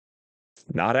roll.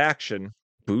 Not action,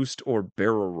 boost or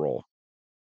barrel roll.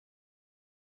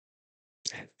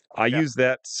 I Yeah. use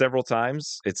that several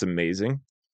times. It's amazing.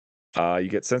 You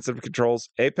get sensitive controls.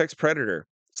 Apex Predator.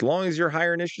 As long as you're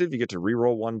higher initiative, you get to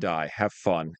reroll 1 die. Have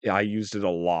fun. I used it a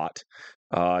lot.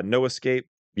 No escape.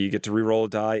 You get to reroll a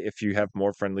die if you have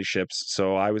more friendly ships.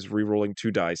 So I was rerolling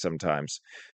 2 die sometimes.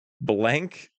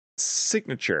 Blank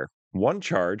signature. 1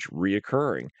 charge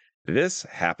reoccurring. This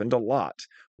happened a lot.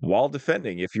 While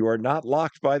defending, if you are not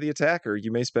locked by the attacker,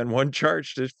 you may spend 1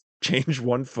 charge to change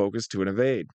 1 focus to an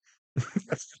evade.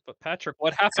 But Patrick,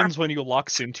 what happens when you lock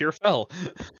Soontir Fell?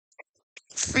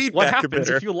 What Feedback happens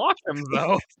emitter. if you lock him,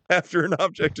 though? After an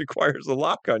object acquires a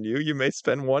lock on you, you may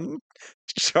spend 1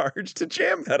 charge to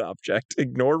jam that object.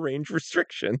 Ignore range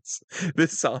restrictions.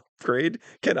 This upgrade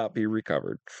cannot be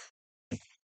recovered.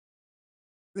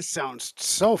 This sounds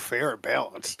so fair and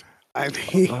balanced. I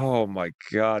mean, Oh my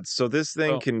god. So this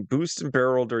thing Well, can boost and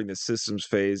barrel during the systems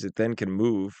phase. It then can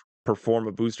move, perform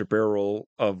a booster barrel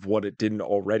of what it didn't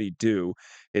already do.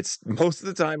 It's most of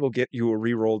the time will get you a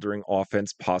reroll during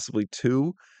offense, possibly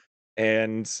 2.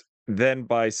 And then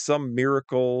by some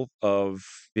miracle of,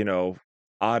 you know,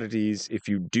 oddities, if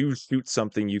you do shoot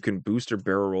something, you can boost or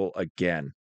barrel roll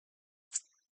again.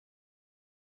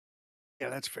 yeah,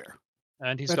 that's fair.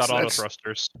 and he's That's got auto that's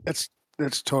thrusters.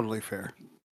 that's totally fair.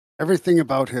 Everything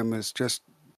about him is just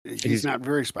he's He's not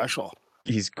very special.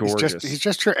 he's He's gorgeous.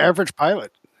 just your average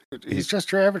pilot. He's He's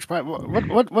just your average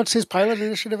pilot. What's his pilot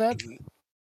initiative at?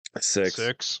 6.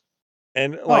 6.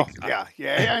 And Oh like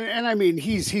yeah, and I mean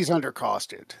he's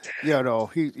undercosted. You know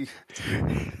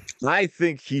I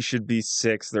think he should be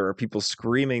 6. There are people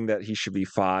screaming that he should be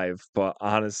 5, but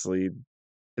honestly,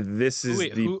 this is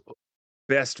Wait, the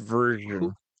best who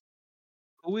version.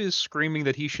 who is screaming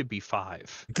that he should be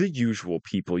 5? The usual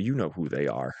people, you know who they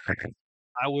are.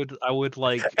 I would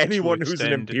like to Anyone who's an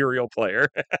extend Imperial player.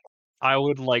 I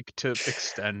would like to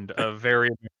extend a very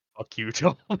fuck you to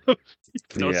all of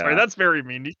No, sorry, Yeah. that's very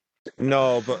mean.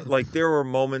 No, but like there were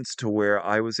moments to where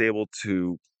I was able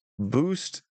to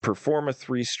boost, perform a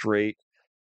 3 straight,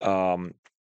 um,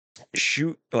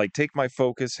 shoot, like take my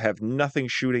focus, have nothing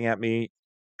shooting at me,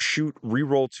 shoot,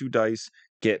 reroll 2 dice,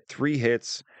 get 3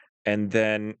 hits, and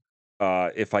then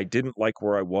if I didn't like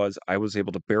where I was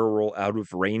able to barrel roll out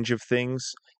of range of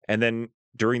things, and then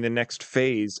during the next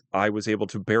phase, I was able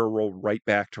to barrel roll right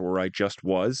back to where I just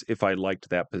was if I liked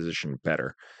that position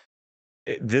better.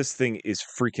 This thing is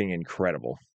freaking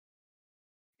incredible.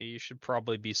 You should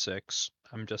probably be 6.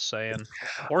 I'm just saying.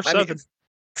 Or I mean,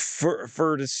 7.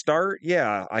 for to start,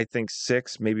 yeah, I think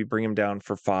 6, maybe bring him down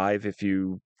for 5 if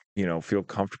you know, feel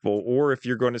comfortable, or if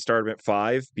you're going to start him at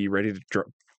 5, be ready to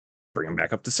bring him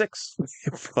back up to 6.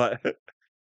 But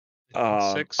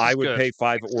 6 I is would good. pay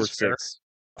 5 6 or is fair. 6.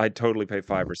 I'd totally pay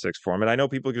 5 or 6 for him. And I know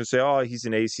people are going to say, "Oh, he's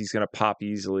an ace, he's going to pop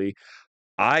easily."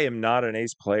 I am not an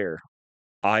ace player.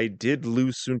 I did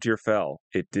lose Suntir Fell.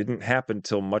 It didn't happen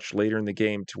till much later in the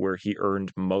game to where he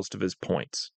earned most of his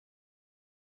points.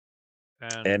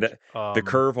 And And the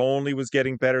curve only was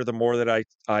getting better the more that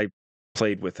I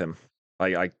played with him.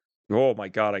 I oh my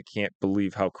god, I can't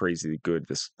believe how crazy good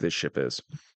this ship is.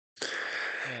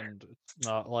 and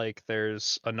Not like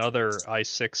there's another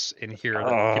i6 in here that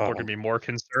people are going to be more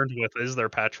concerned with, is there,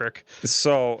 Patrick?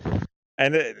 So,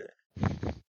 and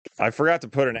I forgot to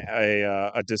put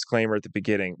a disclaimer at the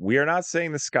beginning. We are not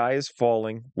saying the sky is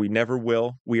falling. We never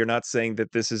will. We are not saying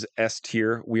that this is S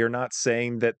tier. We are not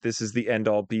saying that this is the end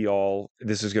all be all.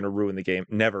 This is going to ruin the game.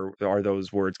 Never are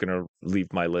those words going to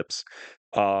leave my lips.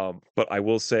 But I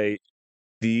will say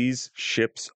these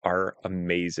ships are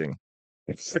amazing.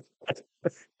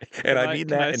 And I mean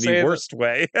Can that I in the say that worst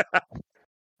way.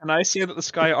 can I say that the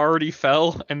sky already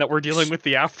fell and that we're dealing with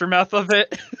the aftermath of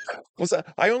it?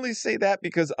 I only say that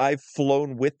because I've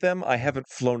flown with them. I haven't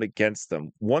flown against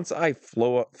them. Once I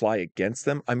fly against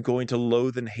them, I'm going to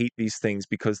loathe and hate these things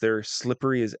because they're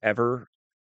slippery as ever.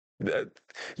 Uh,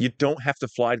 You don't have to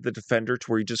fly to the Defender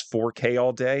to where you just 4K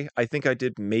all day. I think I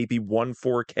did maybe one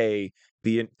 4K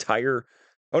the entire.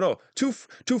 Oh no, two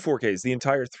 4Ks the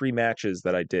entire 3 matches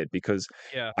that I did because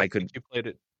Yeah, I I could. think you played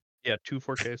it. Yeah, 2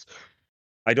 4Ks.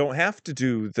 I don't have to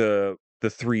do the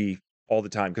 3 all the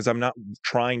time because I'm not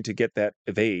trying to get that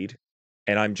evade,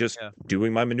 and I'm just Yeah.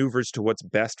 doing my maneuvers to what's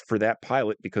best for that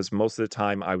pilot because most of the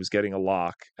time I was getting a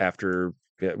lock after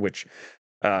which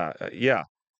yeah.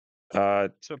 So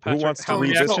Who Patrick, wants to how So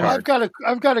many read this so actually? I've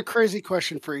card? got a crazy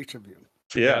question for each of you,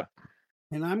 Yeah. Yeah.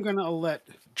 and I'm going to let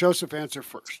Joseph answer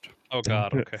first. Oh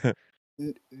God. Okay.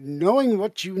 Knowing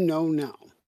what you know now,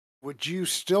 would you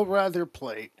still rather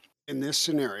play in this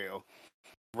scenario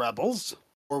Rebels,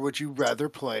 or would you rather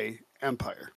play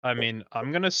Empire? I mean,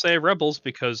 I'm gonna say Rebels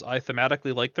because I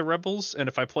thematically like the Rebels, and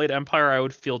if I played Empire, I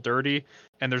would feel dirty,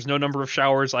 and there's no number of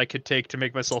showers I could take to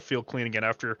make myself feel clean again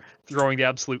after throwing the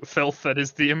absolute filth that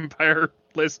is the Empire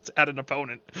list at an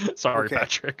opponent. Sorry, Okay,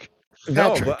 Patrick.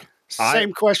 No, but Patrick, I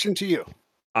same question to you.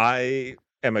 I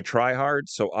am a tryhard,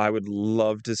 so I would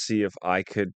love to see if I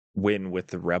could win with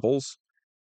the Rebels.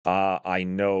 I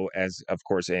know, as of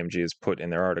course AMG has put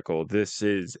in their article, this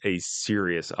is a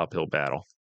serious uphill battle,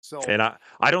 So and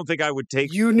I don't think I would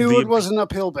take you knew the it was an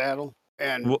uphill battle,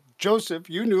 and well, Joseph,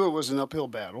 you knew it was an uphill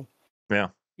battle, yeah.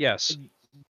 Yes,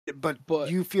 but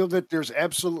but you feel that there's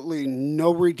absolutely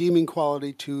no redeeming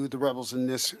quality to the Rebels in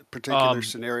this particular um,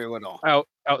 scenario at all.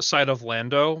 outside of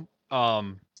Lando,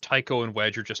 Tycho and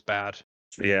Wedge are just bad.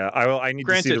 Yeah, I need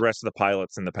to see the Granted, rest of the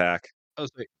pilots in the pack. I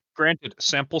was like, granted,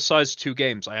 sample size 2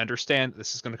 games. I understand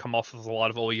this is going to come off of a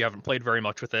lot of, oh, you haven't played very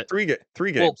much with it. 3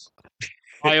 Well,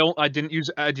 games. I didn't use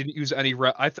any.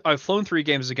 I've flown 3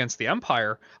 games against the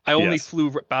Empire. I only Yes.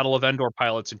 flew Battle of Endor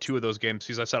pilots in 2 of those games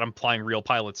because I said I'm flying real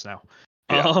pilots now.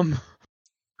 Yeah. Um,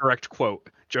 correct quote,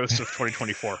 Joseph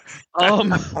 2024.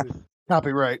 Um,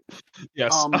 Copyright.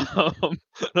 yes. Um,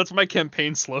 That's my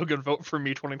campaign slogan. Vote for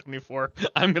me 2024.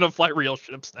 I'm gonna fly real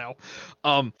ships now.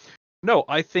 Um, no,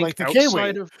 I think like the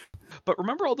outside K-wing. of. But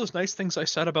remember all those nice things I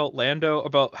said about Lando,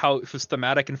 about how it was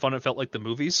thematic and fun. It felt like the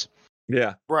movies.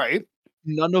 Yeah. Right.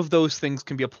 None of those things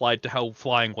can be applied to how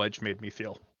Flying Wedge made me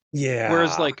feel.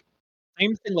 Whereas, Yeah. like,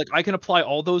 same thing, like, I can apply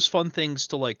all those fun things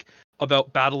to, like,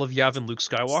 about Battle of Yavin Luke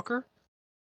Skywalker.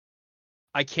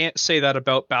 I can't say that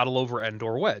about Battle over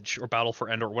Endor Wedge, or Battle for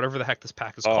Endor, whatever the heck this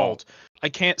pack is Oh, called. I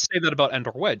can't say that about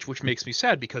Endor Wedge, which makes me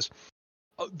sad because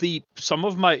I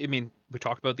mean, we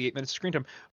talked about the 8 minutes of screen time.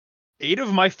 8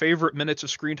 of my favorite minutes of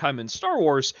screen time in Star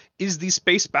Wars is the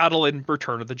space battle in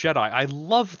Return of the Jedi. I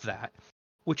love that,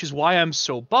 which is why I'm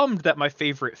so bummed that my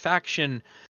favorite faction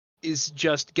is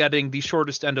just getting the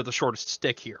shortest end of the shortest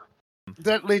stick here.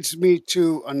 That leads me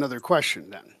to another question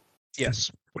then.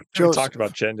 Yes. we haven't talked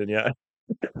about Joseph, Jendon yet.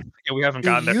 Yeah, we haven't do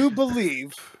gotten there. you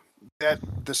believe that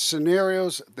the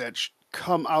scenarios that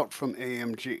come out from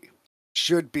AMG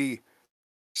should be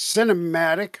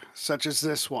cinematic, such as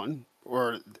this one,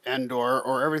 or Endor,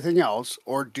 or everything else,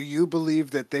 or do you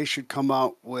believe that they should come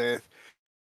out with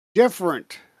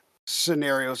different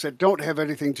scenarios that don't have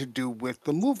anything to do with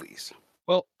the movies?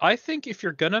 Well, I think if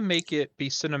you're gonna make it be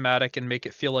cinematic and make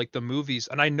it feel like the movies,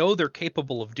 and I know they're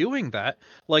capable of doing that,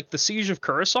 like the Siege of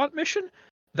Coruscant mission,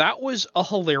 that was a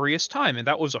hilarious time, and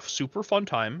that was a super fun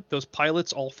time. Those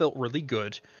pilots all felt really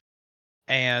good,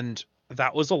 and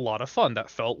that was a lot of fun. That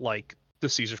felt like the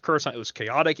Siege of Coruscant. It was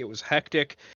chaotic, it was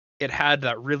hectic. It had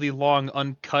that really long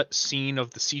uncut scene of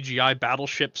the CGI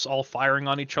battleships all firing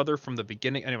on each other from the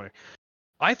beginning. Anyway,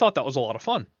 I thought that was a lot of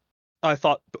fun. I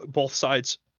thought both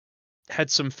sides had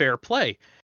some fair play,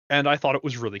 and I thought it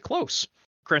was really close.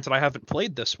 Granted, I haven't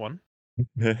played this one,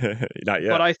 Not but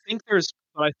yet. I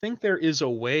think there is a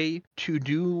way to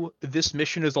do this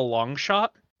mission as a long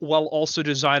shot while also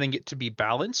designing it to be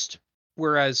balanced.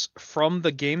 Whereas from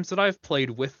the games that I've played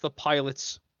with the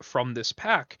pilots from this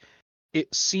pack,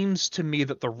 it seems to me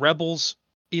that the rebels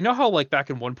you know how like back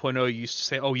in 1.0 you used to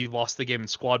say, "Oh, you lost the game in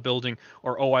squad building,"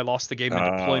 or "Oh, I lost the game in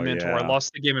Oh, deployment," or "I yeah.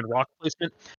 lost the game in rock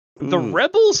placement." The Ooh.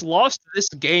 Rebels lost this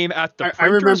game at the I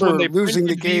printers when remember they losing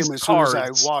the printed these game as soon as I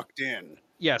cards. walked in.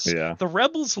 Yes, Yeah. the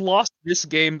Rebels lost this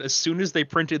game as soon as they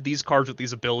printed these cards with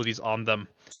these abilities on them,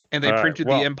 and they All right. printed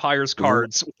the Well, Empire's l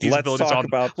cards with these let's abilities talk on them.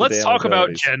 about the Let's damn talk about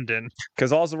abilities. Jendon.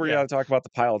 Because also we're Yeah. gonna talk about the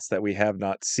pilots that we have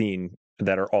not seen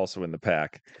that are also in the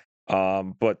pack.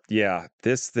 But yeah,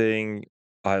 this thing,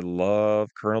 I love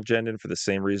Colonel Jendon for the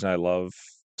same reason I love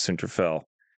Sinterfell.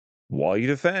 While you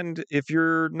defend, if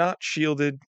you're not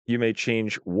shielded, you may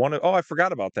change one of. Oh, I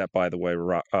forgot about that, by the way,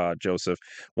 Joseph.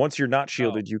 Once you're not Oh,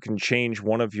 shielded, you can change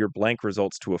one of your blank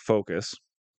results to a focus.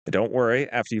 And don't worry,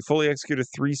 after you fully execute a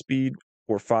 3-speed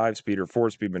or 5-speed or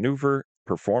 4-speed maneuver,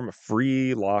 perform a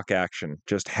free lock action.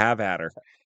 Just have at her.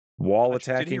 Wall Patrick,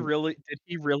 attacking. did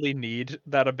he really need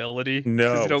that ability?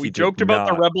 Because No, we he did joked about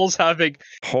the not. rebels having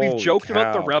we've Holy joked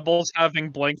about the cow. rebels having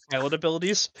blank pilot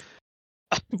abilities,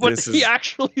 but This he is.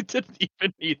 actually didn't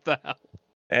even need that.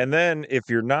 And then if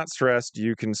you're not stressed,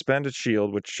 you can spend a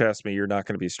shield, which trust me, you're not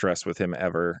going to be stressed with him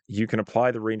ever. You can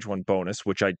apply the range 1 bonus,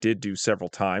 which I did do several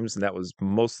times, and that was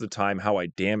most of the time how I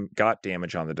got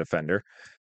damage on the defender.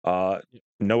 Uh,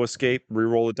 no escape,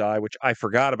 reroll a die, which I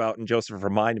forgot about, and Joseph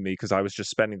reminded me because I was just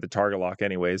spending the target lock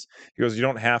anyways. He goes, "You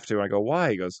don't have to." And I go,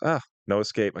 "Why?" He goes, no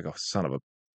escape." I go, "Son of a."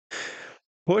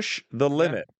 Push the Yeah,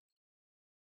 limit.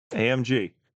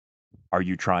 AMG. Are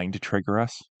you trying to trigger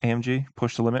us, AMG?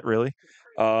 Push the limit, really?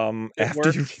 it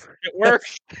After you worked. It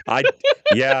worked. I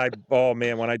yeah, oh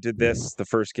man, when I did this the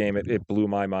first game, it blew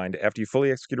my mind. After you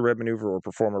fully execute a red maneuver or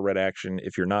perform a red action,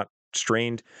 if you're not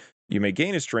strained, you may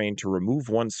gain a strain to remove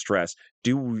one stress.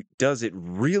 Does it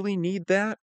really need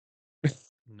that?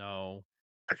 No.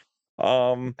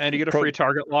 Um, And you get a pro free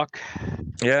target lock.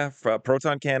 Yeah,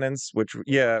 proton cannons, which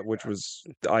was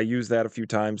I used that a few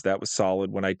times. That was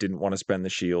solid when I didn't want to spend the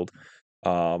shield.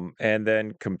 And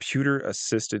then computer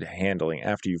assisted handling.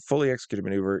 After you fully execute a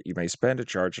maneuver, you may spend a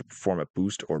charge to perform a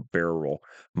boost or barrel roll.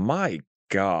 My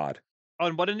God,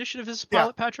 On what initiative is this Yeah,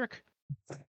 pilot, Patrick?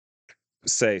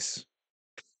 Sace.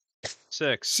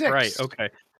 6. Right, 6. okay.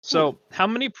 Hmm. So how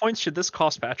many points should this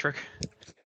cost, Patrick?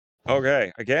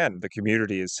 Okay, again, the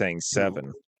community is saying 7.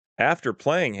 Two. After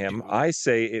playing him, 2. I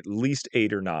say at least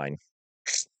 8 or 9.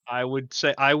 I would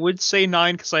say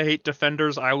 9 because I hate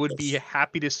defenders. I would be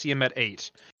happy to see him at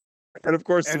 8. And of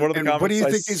course, one of the And what do comments you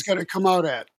think he's going to come out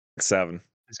at? 7.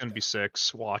 He's gonna be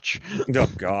 6. Watch. Oh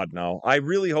God, no! I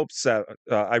really hope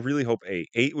I really hope 8.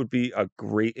 8 would be a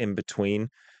great in between.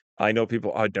 I know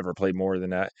people. I'd never play more than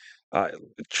that. Uh,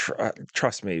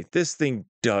 Trust me, this thing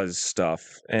does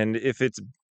stuff, and if it's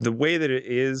the way that it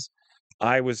is,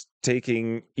 I was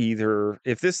taking either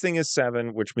if this thing is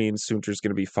 7, which means Soontir's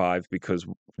going to be 5 because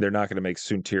they're not going to make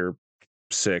Soontir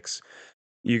 6.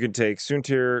 You can take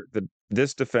Soontir,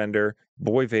 this defender,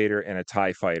 Boy Vader, and a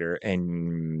TIE fighter,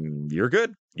 and you're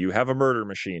good. You have a murder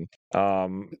machine.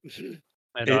 And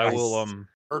It, I I will s-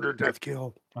 Murder, death,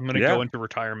 kill. I'm gonna yeah. go into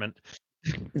retirement.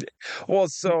 Well,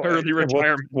 so Early we'll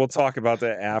retirement. talk about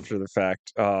that after the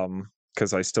fact,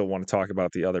 because I still want to talk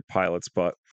about the other pilots.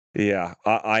 But yeah,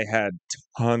 I had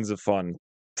tons of fun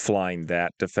flying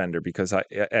that defender because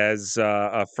as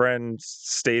a friend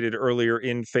stated earlier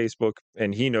in Facebook,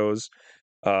 and he knows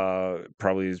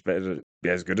probably as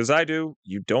good as I do.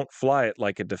 You don't fly it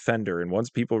like a defender, and once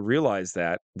people realize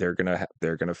that, they're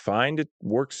gonna find it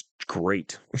works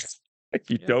great.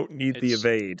 You Yeah. don't need the It's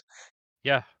evade.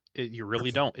 yeah, you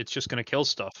really don't. It's just gonna kill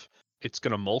stuff. It's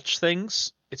gonna mulch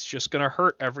things. It's just gonna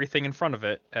hurt everything in front of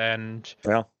it. And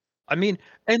Well, I mean,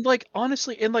 and like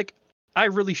honestly, and like I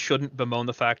really shouldn't bemoan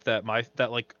the fact that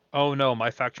like oh no,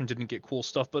 my faction didn't get cool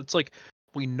stuff, but it's like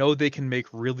we know they can make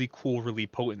really cool, really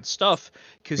potent stuff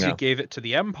because you yeah, gave it to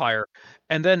the Empire.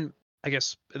 And then I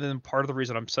guess and then part of the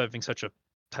reason I'm having such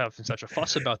a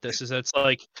fuss about this is that it's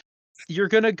like you're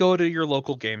gonna go to your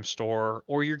local game store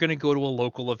or you're gonna go to a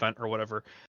local event or whatever,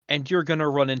 and you're gonna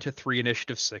run into 3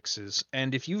 initiative 6s.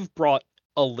 And if you've brought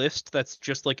a list that's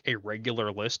just like a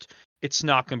regular list, it's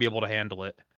not gonna be able to handle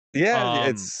it. yeah.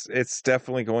 Um, It's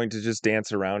definitely going to just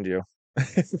dance around you.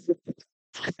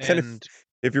 And and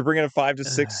if you're bringing a 5 to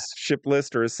 6 ship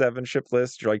list or a 7 ship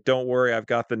list, you're like, don't worry, I've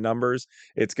got the numbers.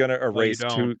 It's gonna no, you erase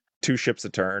don't. two ships a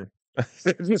turn.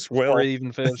 It just Before will. you even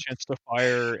have a chance to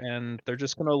fire, and they're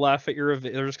just gonna laugh at your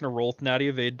they're just gonna roll natty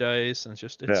evade dice, and it's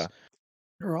just Yeah,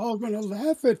 They're all going to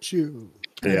laugh at you.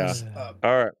 yeah. That's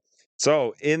All right.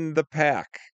 So in the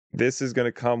pack, this is going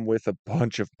to come with a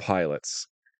bunch of pilots.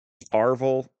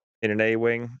 Arvel in an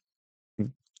A-wing,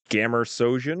 Gammer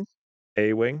Sojin,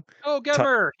 A-Wing. Oh,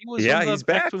 Gemmer! He was one Yeah, of he's the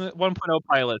back. X-Wing 1.0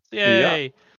 pilots. Yeah.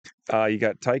 Yay! You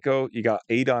got Tycho, you got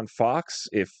Adon Fox.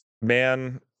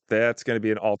 Man, that's going to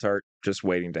be an alt-art just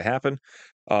waiting to happen.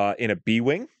 In a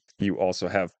B-Wing, you also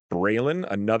have Braylon,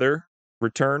 another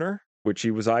returner, which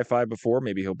he was I-5 before.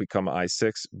 Maybe he'll become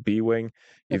I-6 B-Wing.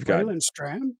 That You've got, Braylon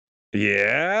Strand?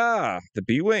 yeah, the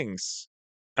B-Wings.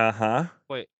 Uh-huh.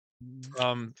 Wait,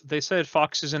 they said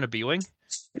Fox is in a B-wing.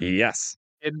 Yes.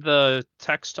 In the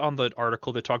text on the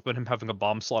article, they talked about him having a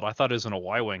bomb slot. I thought it was in a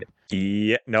Y-wing.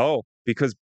 Yeah, no,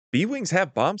 because B-Wings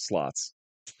have bomb slots.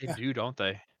 They Yeah. do, don't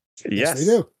they? Yes, they Yes,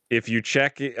 do. if you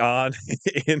check it on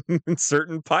in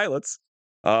certain pilots,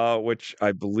 which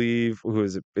I believe who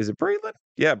is it? Is it Braylon?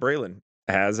 Yeah, Braylon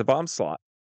has a bomb slot.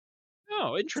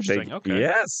 Oh, interesting. Okay.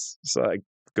 Yes, so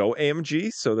go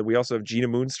AMG. So that we also have Gina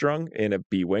Moonstrung in a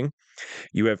B wing.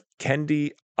 You have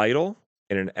Kendi Idol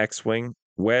in an X wing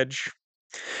wedge.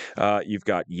 You've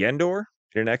got Yendor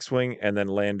in an X wing, and then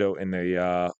Lando in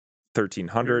the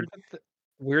 1300.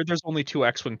 Weird there's only 2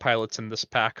 X-wing pilots in this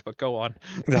pack, but go on.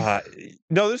 Uh,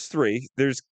 no, there's three.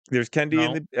 There's Kendi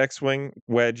in No. the X-wing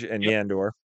wedge and Yep.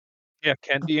 Yandor. Yeah,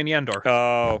 Kendi and Yandor.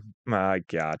 Oh, I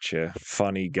gotcha.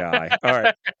 Funny guy. All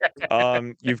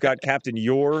right. You've got Captain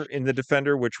Yor in the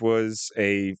Defender, which was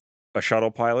a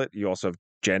shuttle pilot. You also have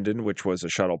Jendon, which was a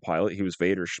shuttle pilot. He was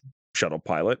Vader's shuttle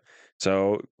pilot.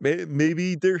 So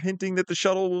maybe they're hinting that the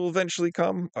shuttle will eventually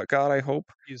come. God, I hope.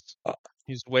 He's Uh,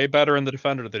 he's way better in the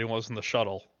Defender than he was in the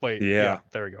Shuttle. Wait, yeah. yeah,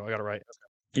 there we go. I got it right.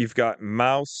 You've got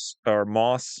Moss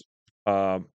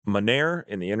Manair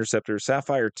in the Interceptor,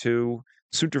 Sapphire 2,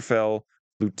 Sunterfell,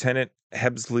 Lieutenant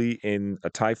Hebsley in a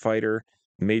TIE fighter,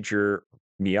 Major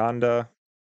Mianda?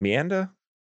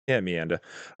 Yeah, Mianda.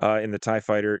 In the TIE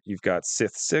fighter, you've got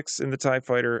Sith 6 in the TIE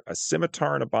fighter, a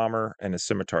Scimitar in a bomber, and a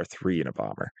Scimitar 3 in a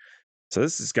bomber. So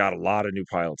this has got a lot of new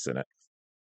pilots in it.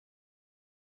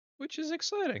 Which is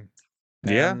exciting.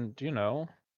 Yeah. And,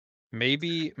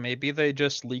 maybe they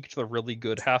just leaked the really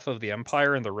good half of the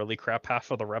Empire and the really crap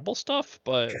half of the Rebel stuff,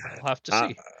 but we'll have to I,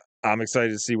 see. I'm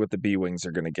excited to see what the B Wings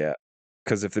are going to get.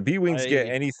 Because if the B Wings get I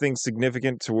anything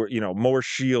significant to where, more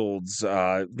shields,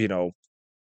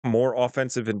 more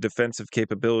offensive and defensive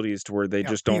capabilities to where they Yeah,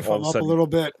 just don't beef all of them a up a sudden, little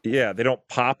bit. yeah, they don't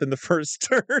pop in the first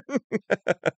turn.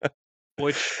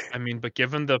 Which, but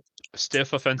given the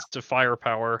stiff offensive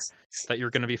firepower that you're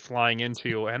going to be flying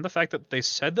into, and the fact that they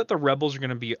said that the rebels are going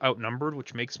to be outnumbered,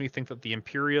 which makes me think that the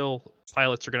Imperial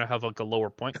pilots are going to have like a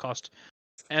lower point cost.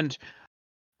 And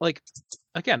like,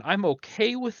 again, I'm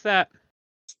okay with that.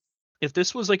 If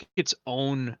this was like its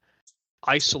own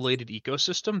isolated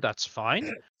ecosystem, that's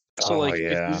fine. So Oh like,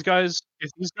 yeah. if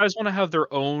these guys want to have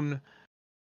their own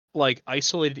like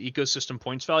isolated ecosystem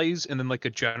points values and then like a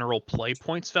general play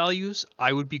points values,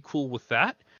 I would be cool with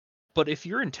that. But if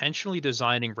you're intentionally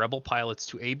designing rebel pilots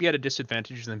to A, be at a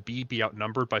disadvantage, and then B, be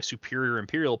outnumbered by superior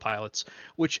Imperial pilots,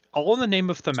 which all in the name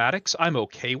of thematics I'm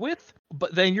okay with,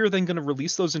 but then you're then going to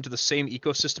release those into the same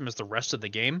ecosystem as the rest of the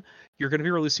game, you're going to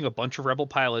be releasing a bunch of rebel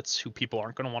pilots who people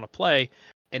aren't going to want to play,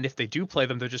 and if they do play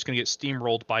them, they're just going to get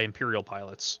steamrolled by Imperial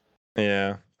pilots.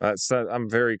 Yeah. I'm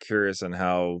very curious on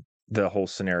how the whole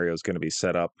scenario is going to be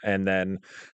set up. And then,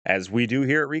 as we do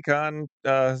here at Recon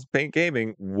Paint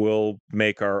Gaming, we'll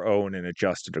make our own and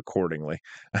adjust it accordingly.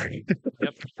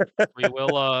 Yep. We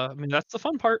will, that's the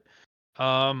fun part.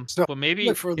 So But maybe,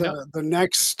 look for the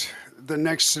next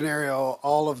scenario,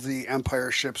 all of the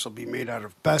Empire ships will be made out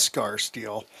of Beskar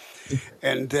steel,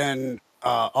 and then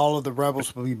all of the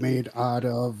rebels will be made out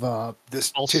of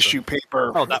this Also. tissue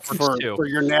paper Oh, that works too. for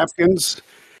your napkins.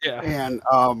 Yeah. And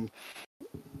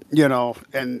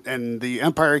and the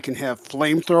Empire can have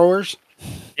flamethrowers.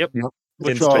 Yep. Yep.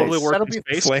 Which In totally space. works That'll in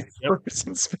be space. Yep. Flamethrowers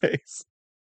in space.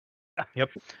 Yep.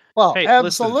 Well, Hey,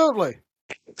 listen. absolutely.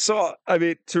 So, I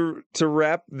mean, to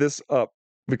wrap this up,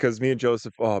 because me and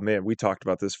Joseph, oh man, we talked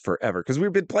about this forever because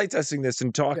we've been playtesting this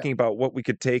and talking about what we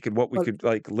could take and what we But- could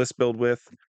like list build with.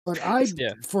 But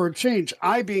Yeah. for a change,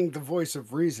 I being the voice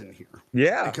of reason here.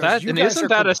 Yeah, Because That you and guys isn't are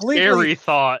that a scary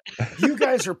thought? You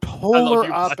guys are polar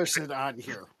you, opposite on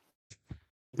here.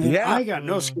 And yeah. I got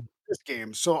no skill in this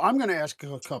game, so I'm going to ask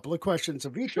a couple of questions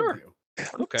of each Sure. of you.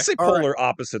 Okay. Say All right. polar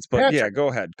opposites, but Patrick. yeah, go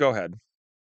ahead. Go ahead.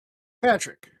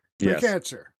 Patrick, quick Yes.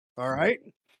 answer. All right.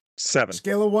 7.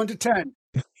 Scale of 1 to 10.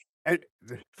 And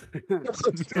I scale of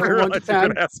 1 to realized you were 10,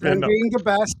 gonna ask me a 10 number. being the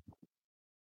best.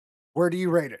 Where do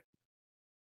you rate it?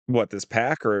 What, this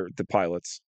pack or the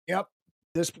pilots? Yep.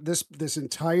 This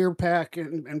entire pack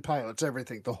and pilots,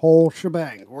 everything, the whole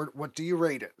shebang. What do you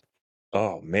rate it?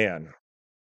 Oh man.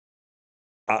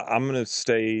 I'm gonna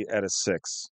stay at a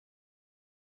 6.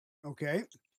 Okay.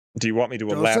 Do you want me to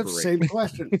Joseph, elaborate? same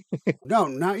question. No,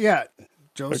 not yet.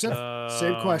 Joseph,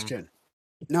 same question.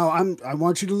 No, I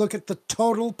want you to look at the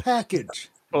total package.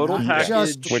 Total not Yeah.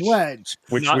 just package, Wedge.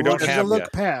 Which Not we I don't want you to have look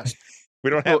yet. past. We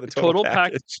don't have the total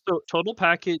package. total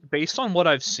package based on what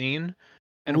I've seen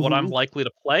and what I'm Mhm. likely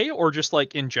to play, or just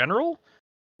like in general.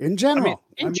 In general.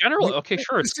 In general, okay,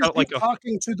 sure. It's This is got you like a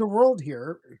talking to the world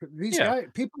here. These yeah.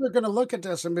 people are gonna look at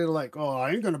this and be like, "Oh,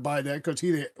 I ain't gonna buy that because he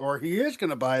is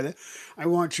gonna buy that." I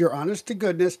want your honest to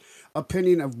goodness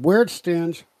opinion of where it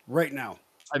stands right now.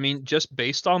 I mean, just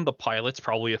based on the pilot's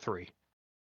probably a 3.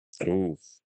 Ooh.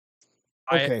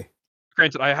 I Okay.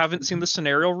 Granted, I haven't seen the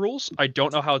scenario rules. I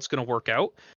don't know how it's going to work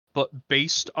out, but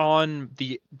based on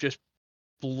the just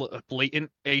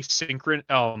blatant asymmetry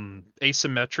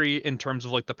in terms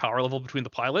of like the power level between the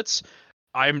pilots,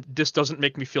 this doesn't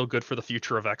make me feel good for the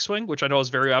future of X-Wing, which I know I was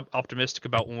very optimistic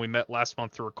about when we met last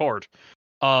month to record.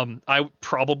 I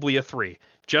probably a 3.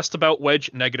 Just about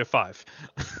Wedge -5.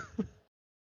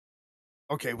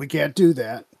 Okay, we can't do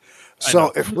that. I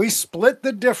know. So if we split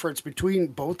the difference between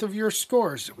both of your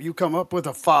scores, you come up with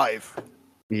a 5,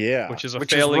 Yeah. Which is a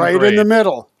which is failing right grade. in the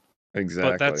middle. But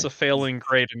that's Exactly. a failing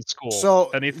grade in school. So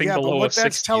Anything yeah, but below a what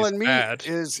that's 60 is telling me bad.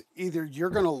 is either you're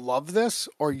gonna love this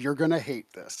or you're gonna hate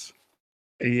this.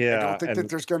 I Yeah, don't think that and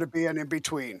there's going to be an in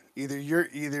between. Either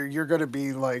you're going to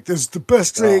be like, this is the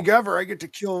best oh, thing ever. I get to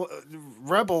kill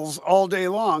rebels all day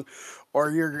long, or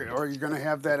you're going to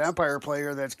have that Empire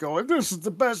player that's going, this is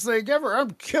the best thing ever. I'm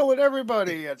killing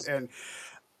everybody, and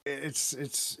it's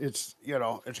it's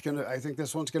gonna. I think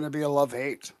this one's going to be a love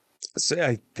hate. say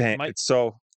I think Might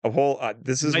so. A whole.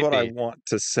 This is might what I be. want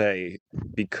to say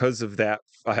because of that.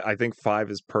 I think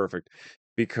 5 is perfect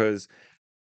because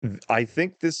I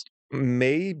think this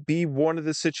may be one of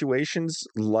the situations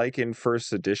like in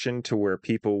first edition to where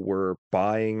people were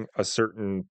buying a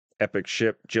certain epic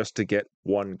ship just to get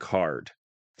one card.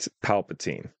 It's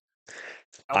Palpatine.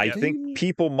 I think Palpatine?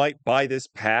 people might buy this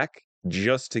pack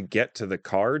just to get to the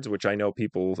cards, which I know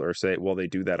people are saying, well, they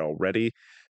do that already,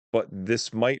 but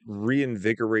this might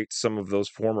reinvigorate some of those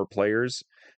former players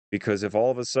because if all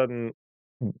of a sudden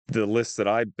the list that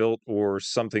I built or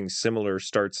something similar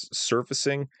starts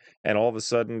surfacing, and all of a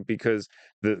sudden, because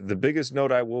the biggest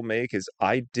note I will make is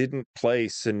I didn't play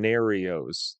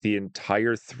scenarios the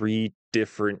entire 3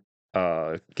 different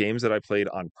games that I played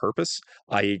on purpose.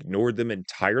 I ignored them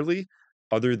entirely,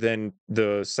 other than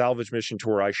the salvage mission to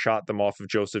where I shot them off of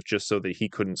Joseph just so that he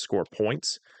couldn't score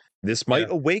points. This might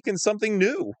Yeah. awaken something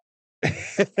new.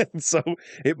 And so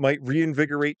it might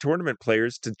reinvigorate tournament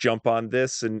players to jump on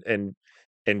this and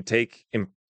take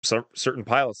some certain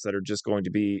pilots that are just going to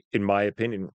be, in my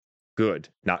opinion, good.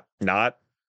 Not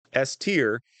S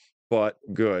tier, but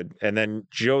good. And then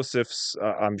Joseph's,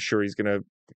 I'm sure he's going to,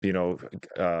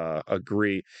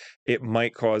 agree. It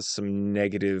might cause some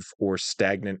negative or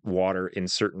stagnant water in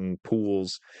certain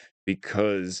pools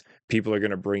because people are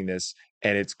going to bring this,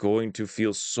 and it's going to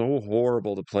feel so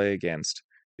horrible to play against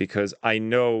because I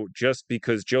know just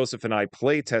because Joseph and I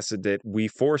play tested it, we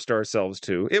forced ourselves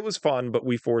to. It was fun, but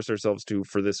we forced ourselves to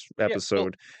for this Yeah.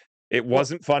 episode. It Well,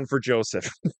 wasn't fun for Joseph.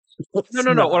 no, It's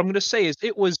no, no. What not. I'm going to say is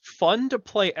it was fun to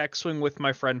play X-Wing with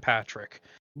my friend Patrick.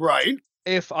 Right.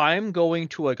 If I'm going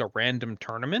to like a random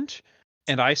tournament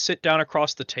and I sit down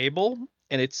across the table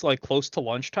and it's like close to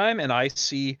lunchtime and I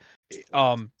see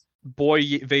Boy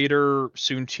Vader,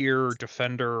 Soontir,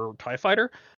 Defender, TIE Fighter,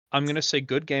 I'm going to say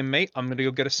good game, mate. I'm going to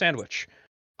go get a sandwich.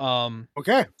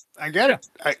 Okay, I get Yeah,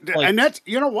 it. like And that's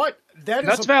what that is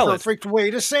that's a valid. perfect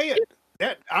way to say it.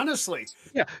 That honestly,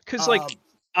 Yeah, because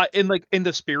um, in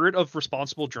the spirit of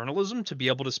responsible journalism, to be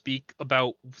able to speak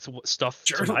about stuff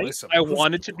tonight, journalism. I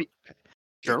wanted to be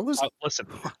Journalism. listen.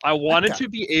 I That wanted guy. to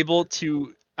be able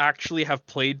to actually have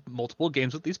played multiple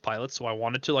games with these pilots, so I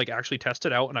wanted to like actually test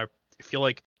it out. And I feel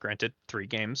like, granted, 3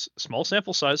 games, small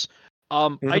sample size. I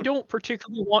Mhm. don't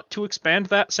particularly want to expand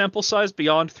that sample size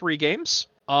beyond 3 games.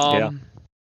 Yeah,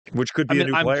 which could I be a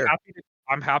mean, new player.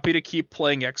 I'm happy to keep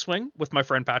playing X-Wing with my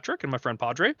friend Patrick and my friend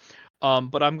Padre.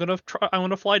 But I'm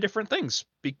gonna fly different things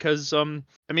because I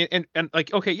mean and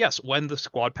like okay, yes, when the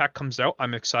squad pack comes out,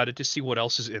 I'm excited to see what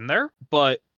else is in there,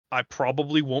 but I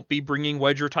probably won't be bringing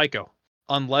Wedge or Tycho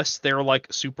unless they're like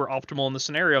super optimal in the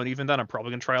scenario, and even then I'm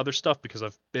probably gonna try other stuff because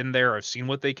I've been there, I've seen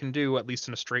what they can do at least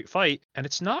in a straight fight, and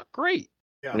it's not great,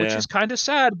 Yeah. which Yeah, is kind of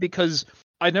sad because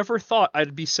I never thought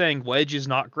I'd be saying Wedge is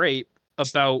not great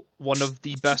about one of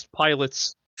the best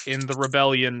pilots in the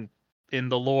rebellion in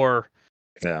the lore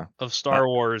yeah. of Uh, Star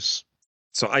Wars.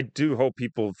 so I do hope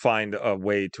people find a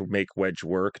way to make Wedge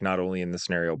work, not only in the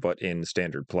scenario but in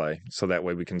standard play, so that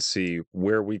way we can see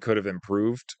where we could have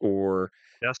improved or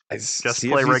Just see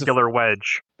if play he's regular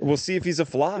wedge. we'll see if he's a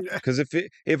flop. Because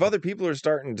if other people are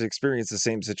starting to experience the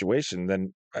same situation,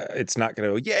 then it's not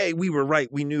going to. Yay, we were right.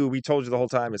 We knew. We told you the whole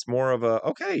time. It's more of a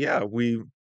okay. Yeah, we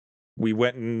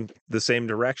went in the same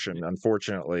direction.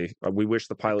 Unfortunately, we wish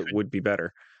the pilot would be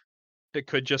better. It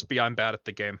could just be I'm bad at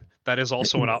the game. That is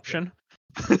also an option.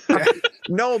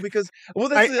 No, because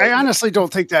that's I honestly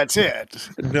don't think that's it.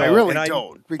 I no, really and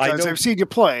don't, I because know I've seen you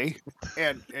play,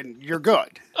 and you're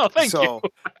good. Oh, thank So, you.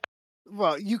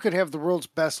 well, you could have the world's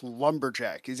best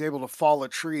lumberjack. He's able to fall a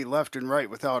tree left and right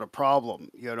without a problem,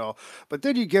 you know. But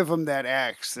then you give him that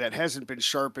axe that hasn't been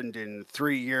sharpened in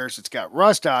 3 years. It's got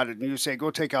rust on it, and you say,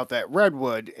 "Go take out that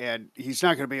redwood," and he's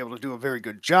not going to be able to do a very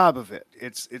good job of it.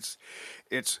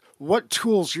 It's what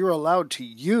tools you're allowed to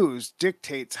use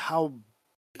dictates how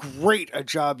great a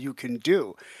job you can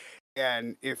do.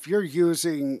 And if you're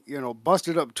using,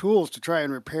 busted up tools to try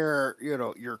and repair,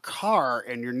 your car,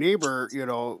 and your neighbor,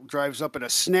 drives up in a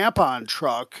Snap-on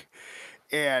truck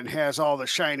and has all the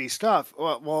shiny stuff,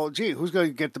 well, gee, who's going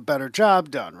to get the better job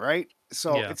done, right?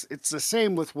 So Yeah. it's the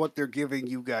same with what they're giving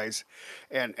you guys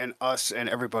and us and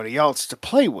everybody else to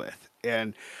play with.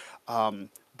 And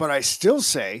but I still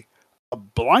say a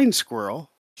blind squirrel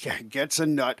gets a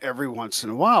nut every once in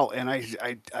a while, and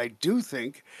I do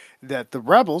think that the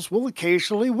rebels will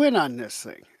occasionally win on this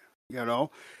thing. You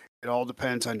know, it all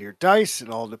depends on your dice. It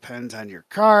all depends on your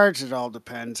cards. It all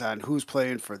depends on who's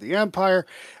playing for the Empire.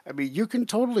 I mean, you can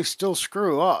totally still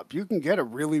screw up. You can get a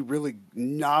really, really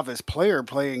novice player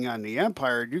playing on the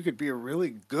Empire. You could be a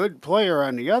really good player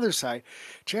on the other side.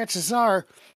 Chances are,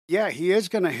 yeah, he is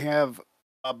going to have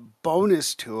a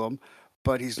bonus to him,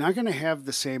 but he's not going to have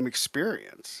the same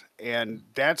experience. And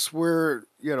that's where,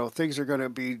 things are going to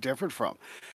be different from.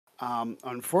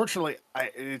 Unfortunately,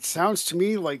 it sounds to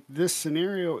me like this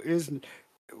scenario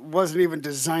wasn't even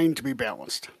designed to be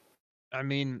balanced. I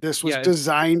mean, This was yeah,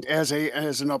 designed as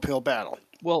an uphill battle.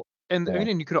 well, and I Yeah. mean,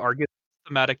 and you could argue it's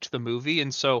thematic to the movie,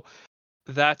 and so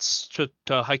that's to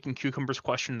Hiking Cucumber's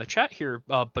question in the chat here.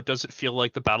 But does it feel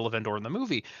like the Battle of Endor in the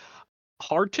movie?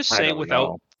 Hard to I say don't without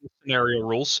know. the scenario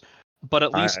rules, but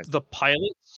at I least the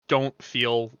pilots don't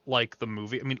feel like the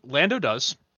movie. I mean, Lando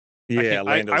does. I yeah, think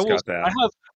I Lando's will. got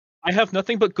that. I have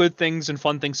nothing but good things and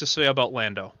fun things to say about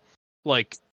Lando.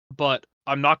 Like, but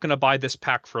I'm not gonna buy this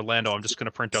pack for Lando. I'm just gonna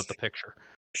print out the picture.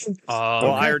 Well, I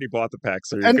Okay. already bought the pack,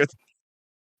 so you're And good.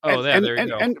 Oh, yeah, there you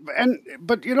go.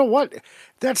 but you know what?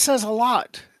 That says a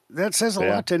lot. That says a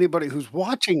Yeah. lot to anybody who's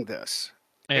watching this.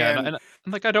 Yeah, And and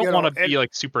like I don't want to be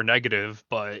like super negative,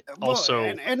 but well, also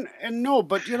and no,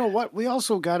 but you know what? We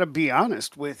also got to be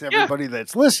honest with yeah, everybody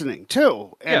that's listening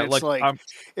too. And yeah, it's like like,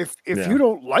 if Yeah. you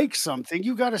don't like something,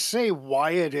 you got to say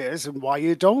why it is and why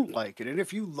you don't like it. And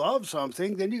if you love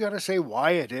something, then you got to say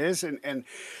why it is, and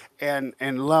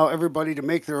allow everybody to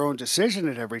make their own decision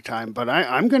at every time. But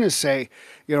I'm going to say,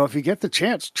 if you get the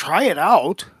chance, try it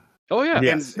out oh yeah,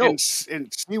 Yes. no,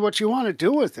 and see what you want to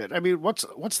do with it. I mean, what's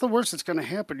the worst that's going to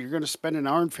happen? You're going to spend an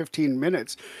hour and 15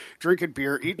 minutes drinking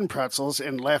beer, eating pretzels,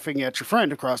 and laughing at your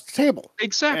friend across the table. And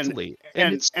exactly, and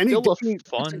and it's any still a day, it's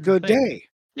a fun good thing. day.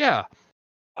 Yeah,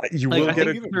 You like will I get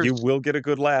think a there's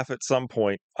good laugh at some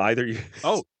point. Either you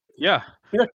oh yeah,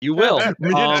 you will.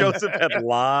 me and Joseph had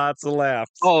lots of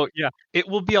laughs. Oh yeah, it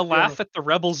will be a You know, laugh at the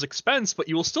rebels' expense, but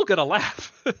you will still get a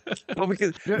laugh. Well,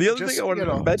 because the other thing I just wanted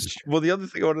to mention the other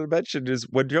thing I wanted to mention is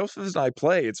when Joseph and I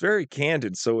play, it's very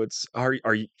candid. So it's are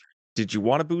you did you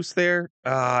want to boost there?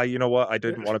 You know what? I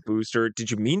didn't want to boost. Or did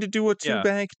you mean to do a two Yeah,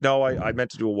 bank? No, I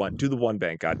meant to do a one. Do the one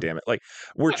bank, god damn it. Like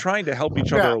we're yeah. trying to help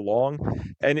each other yeah, along.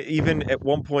 And even at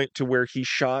one point to where he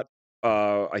shot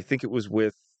I think it was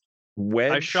with I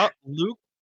Wedge. shot Luke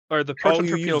or the Oh, proton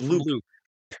you torpedo used from Luke Luke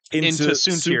into into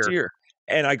Soontir. Soontir.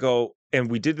 And I go, and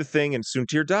we did the thing, and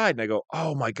Soontir died. And I go,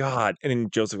 oh my God. And then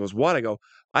Joseph goes, what? I go,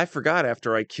 I forgot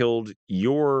after I killed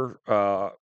your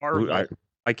who Marvel.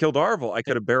 I killed Arvel, I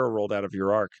could have barrel rolled out of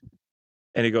your arc.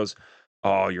 And he goes,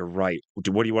 oh, you're right.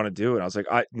 What do you want to do? And I was like,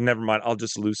 I never mind, I'll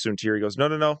just lose Soontir. He goes, no,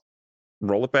 no, no.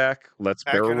 Roll it back. Let's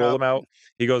back barrel it roll up. him out.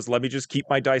 He goes, let me just keep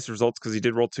my dice results because he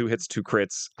did roll 2 hits, 2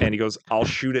 crits. And he goes, I'll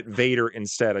shoot at Vader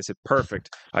instead. I said,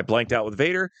 perfect. I blanked out with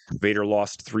Vader. Vader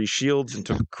lost 3 shields and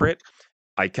took a crit.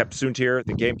 I kept Soontir.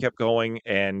 The game kept going,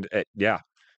 and yeah,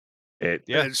 it.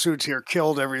 Yeah, And suits here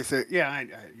killed everything. Yeah,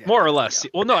 yeah, more or less.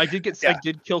 Well, no, I did yeah.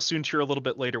 kill Soontir a little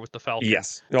bit later with the Falcon.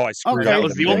 Yes. No, I screwed Okay, up That with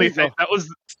was him the there again. only you thing. go. That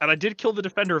was, and I did kill the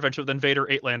defender eventually. Then Vader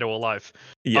ate Lando alive.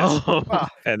 Yes, Ah,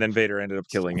 and then Vader ended up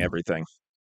killing everything.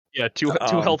 Yeah, two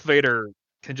Um, health Vader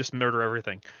can just murder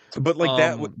everything. but like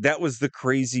that was the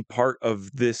crazy part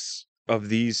of this of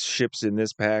these ships in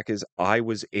this pack is I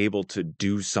was able to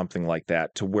do something like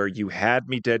that to where you had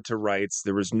me dead to rights.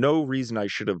 There was no reason I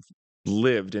should have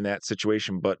lived in that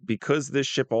situation, but because this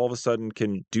ship all of a sudden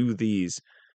can do these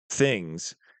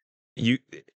things, you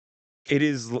it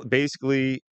is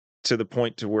basically to the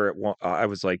point to where I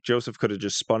was like, Joseph could have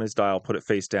just spun his dial, put it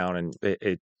face down, and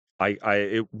it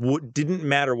didn't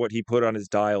matter what he put on his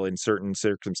dial in certain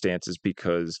circumstances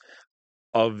because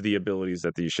of the abilities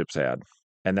that these ships had,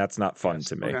 and that's not fun Yes.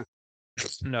 to me. Okay.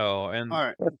 No, and All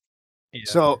right.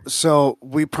 yeah. So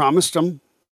we promised him,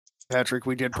 Patrick.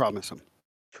 We did promise him.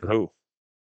 Oh,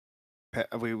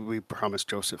 We promised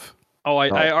Joseph. Oh, I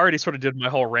Oh. already sort of did my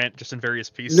whole rant just in various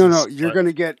pieces. No, you're but-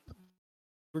 gonna get.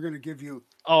 We're gonna give you.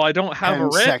 Oh, I don't have 10 a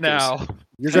rant seconds. now.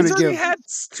 You're he's gonna already give. had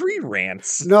 3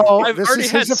 rants. No, I've this already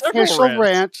is had his several official rants.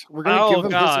 rant. We're gonna Oh, give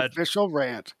him God. his official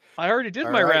rant. I already did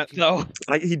All my right. rant though. He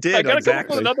I did gotta come up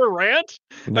exactly. with another rant.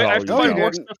 No, I have to you No, you find more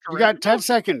don't. didn't. stuff to You rant got 10 about.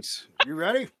 seconds. You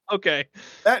ready? Okay.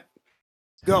 That.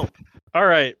 Go. All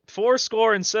right.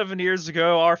 7 years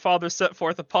ago, our father set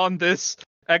forth upon this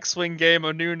X-Wing game,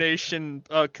 a new nation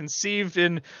conceived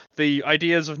in the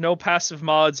ideas of no passive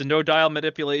mods and no dial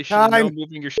manipulation and no Time.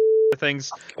 moving your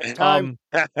things. Time.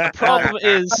 The problem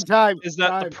is Time.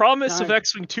 that the promise of time,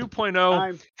 X-Wing 2.0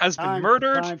 time, has been time,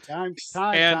 murdered, time,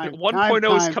 and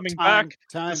 1.0 is coming back.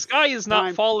 The sky is not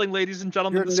time. falling, ladies and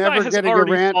gentlemen. You're The sky never has getting a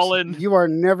already rant. fallen. You are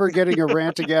never getting a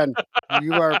rant again.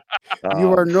 You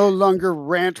are no longer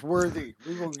rant worthy.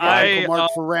 We will I, mark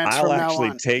for rants I'll from now actually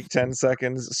on. take 10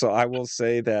 seconds. So I will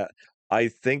say that I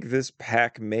think this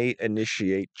pack may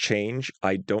initiate change.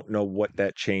 I don't know what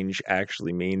that change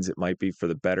actually means. It might be for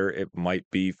the better. It might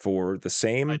be for the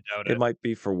same. I doubt It it. might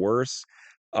be for worse.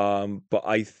 But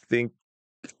I think,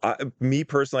 me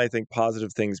personally, I think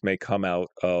positive things may come out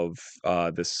of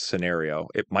this scenario.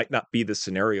 It might not be the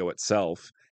scenario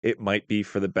itself. It might be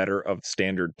for the better of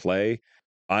standard play.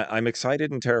 I'm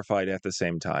excited and terrified at the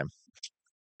same time.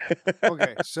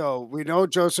 Okay, so we know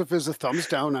Joseph is a thumbs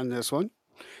down on this one,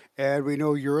 and we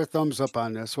know you're a thumbs up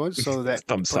on this one. So that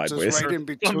Thumb puts us sideways. right in I'm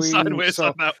between. sideways So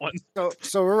on that one.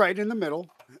 So we're right in the middle.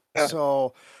 Yeah.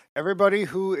 So everybody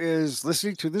who is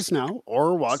listening to this now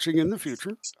or watching in the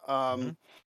future, Mhm.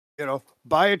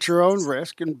 Buy at your own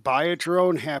risk and buy at your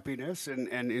own happiness and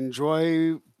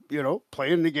enjoy,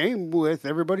 playing the game with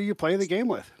everybody you play the game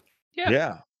with.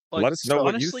 Yeah. Like, Let us know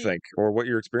what you honestly, think or what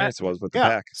your experience was with the Yeah,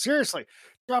 pack. seriously.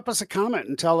 Drop us a comment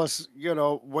and tell us,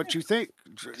 what you think.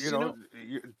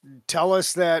 Tell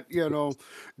us that,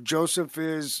 Joseph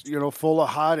is, full of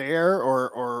hot air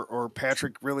or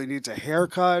Patrick really needs a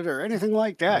haircut or anything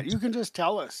like that. You can just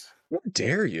tell us. How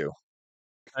dare you?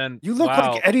 and You look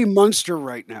wow. like Eddie Munster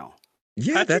right now.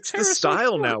 Yeah, Patrick's that's the hair is so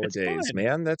style short, it's nowadays, fine.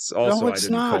 man. That's No, also I it's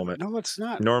didn't not. comb it. No, it's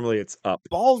not. Normally it's up.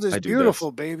 Bald is I do this.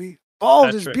 beautiful, baby. Bald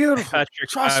is Patrick, beautiful. Patrick,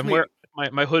 Trust me.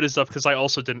 my hood is up because I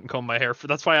also didn't comb my hair.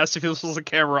 That's why I asked if this was a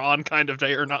camera on kind of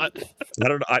day or not. I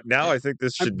don't know. Now I think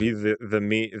this should be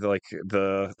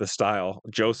the style.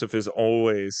 Joseph is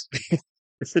always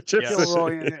just Yes.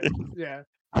 Gilroy yeah.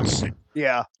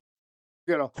 Yeah.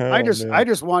 Oh, I man.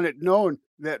 just want it known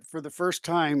that for the first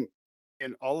time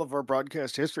in all of our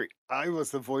broadcast history, I was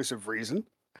the voice of reason.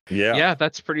 Yeah. Yeah,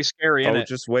 that's pretty scary, isn't Oh, it?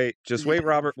 just wait,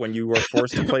 Robert. When you are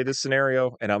forced to play this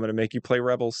scenario, and I'm going to make you play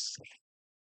Rebels,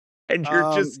 and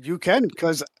you're just You can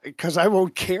because I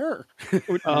won't care.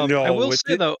 I no. will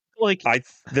say though, like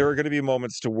There are going to be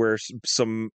moments to where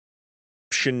some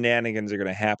shenanigans are going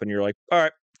to happen. You're like, all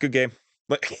right, good game.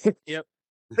 Like, Yep.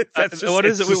 that's just what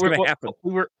is it's it? just going to happen.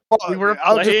 We were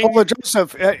I'll just playing. pull a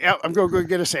Joseph. Yeah, I'm going to go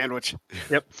get a sandwich.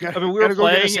 Yep. Yeah, I mean, we gotta were go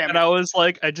get a playing, and sandwich. I was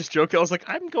like, I just joked. I was like,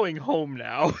 I'm going home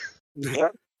now.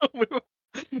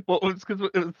 Well, because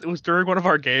it was during one of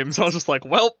our games. I was just like,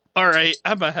 well, all right,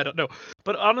 I'm ahead. No,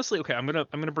 but honestly, okay, I'm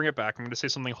gonna bring it back. I'm gonna say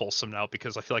something wholesome now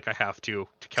because I feel like I have to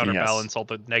counterbalance all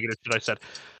the negative shit I said.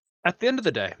 At the end of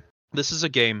the day, this is a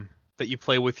game that you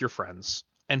play with your friends,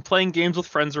 and playing games with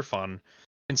friends are fun,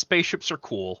 and spaceships are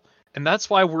cool, and that's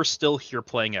why we're still here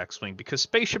playing X-Wing, because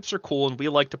spaceships are cool, and we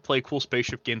like to play cool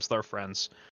spaceship games with our friends.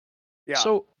 Yeah.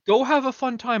 So go have a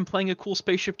fun time playing a cool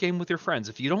spaceship game with your friends.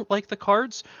 If you don't like the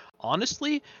cards,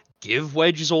 honestly, give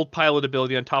Wedge his old pilot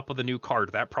ability on top of the new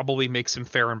card. That probably makes him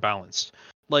fair and balanced.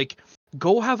 Like,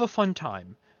 go have a fun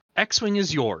time. X-Wing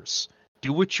is yours.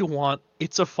 Do what you want.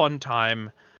 It's a fun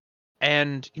time.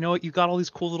 And you know what? You got all these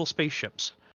cool little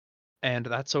spaceships. And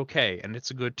that's okay. And it's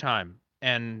a good time.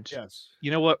 And Yes. you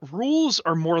know what? Rules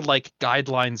are more like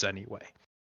guidelines anyway.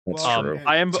 That's Well, true. and-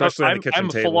 I am Especially on the kitchen I'm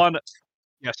a table. full on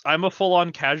Yes, I'm a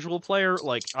full-on casual player.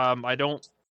 Like, I don't,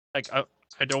 like,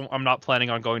 I'm not planning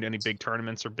on going to any big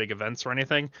tournaments or big events or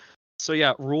anything. So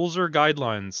yeah, rules or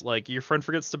guidelines. Like your friend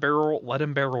forgets to barrel roll, let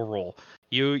him barrel roll.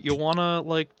 You wanna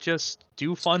like just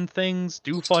do fun things,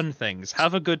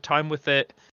 have a good time with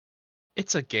it.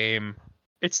 It's a game.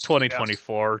 It's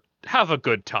 2024. Have a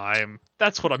good time.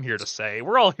 That's what I'm here to say.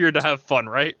 We're all here to have fun,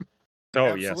 right?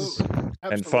 Oh yes, Absolutely.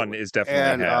 and fun Absolutely. is definitely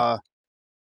And had.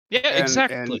 Yeah, and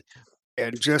exactly.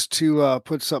 and just to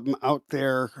put something out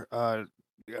there,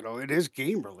 it is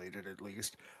game related at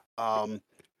least. Um,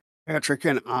 Patrick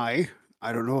and I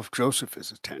don't know if Joseph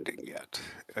is attending yet.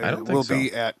 I don't think We'll so.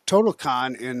 be at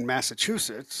TotalCon in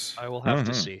Massachusetts I will have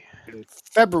to Mhm. see. in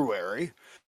February.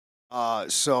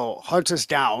 So hunt us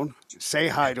down. Say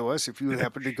hi to us if you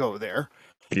happen to go there.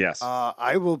 Yes.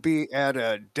 I will be at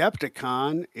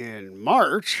Adepticon in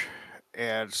March,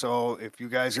 and so if you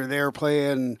guys are there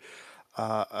playing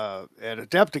at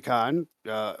Adepticon,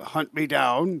 hunt me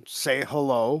down, say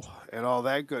hello, and all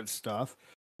that good stuff.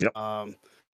 Yep.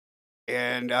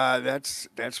 And that's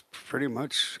pretty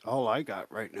much all I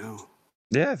got right now.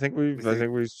 Yeah, I think We I think,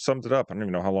 think we summed it up. I don't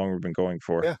even know how long we've been going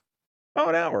for. yeah, Oh,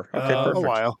 an hour. Okay, Uh, a perfect.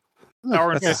 while.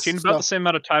 Hour and Yeah. 15, about the So same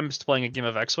amount of time as playing a game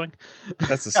of X-Wing.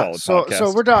 That's a yeah. solid So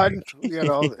podcast. we're done.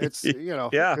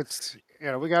 Yeah. It's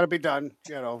we got to be done.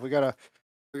 We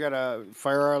gotta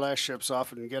fire our last ships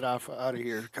off and get out of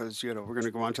here because we're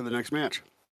gonna go on to the next match.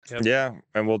 Yep. Yeah,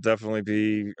 and we'll definitely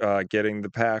be getting the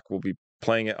pack. We'll be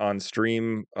playing it on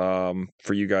stream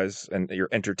for you guys and your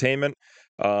entertainment.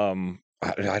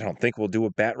 I don't think we'll do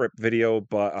a bat rip video,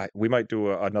 but we might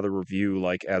do another review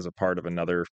like as a part of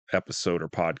another episode or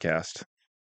podcast.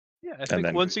 Yeah, I And think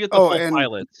then once you get the Oh, full and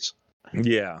pilots.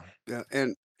 yeah. yeah,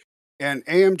 and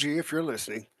AMG, if you're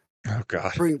listening, Oh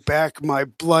God. bring back my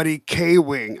bloody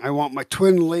K-wing. I want my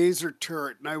twin laser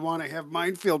turret, and I want to have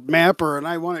minefield mapper, and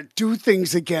I want to do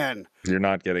things again. You're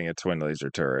not getting a twin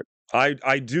laser turret.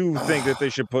 I do think that they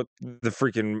should put the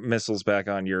freaking missiles back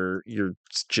on your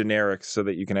generics so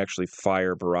that you can actually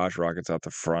fire barrage rockets out the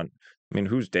front. I mean,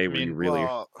 whose day I were you mean, really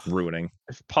Well, ruining?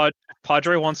 if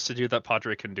Padre wants to do that,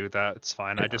 Padre can do that. It's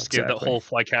fine. I Yeah, just gave that exactly. whole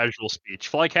fly casual speech.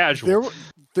 Fly casual.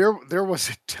 there was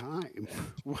a time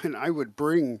when I would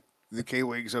bring the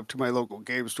K-wings up to my local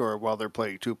game store while they're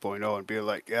playing 2.0 and be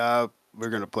like, "Yeah, we're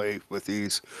gonna play with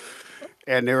these,"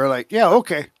 and they were like, "Yeah,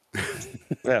 okay."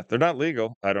 Yeah, they're not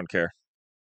legal. I don't care.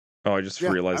 Oh, I just Yeah,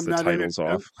 realized I'm the not in it. title's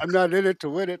off. I'm not in it to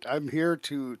win it. I'm here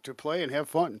to play and have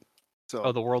fun. Oh,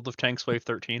 So, the World of Tanks Wave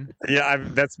 13. Yeah,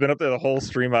 that's been up there the whole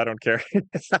stream. I don't care.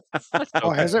 That's oh,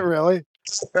 okay. has it really?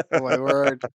 Oh my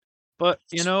word! But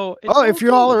it's Oh, all if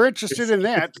you all good. are interested in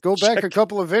that, go back a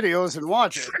couple of videos and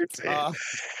watch it.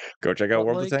 Go check out But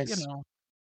World of Tanks.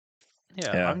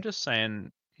 yeah, Yeah. I'm just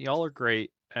saying, y'all are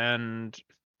great, and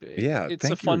Yeah, it's a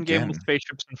thank you fun game with again.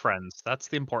 spaceships and friends. That's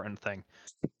the important thing.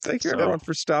 Thank you So everyone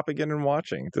for stopping in and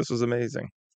watching. This was amazing.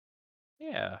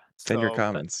 yeah, And your So,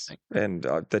 comments and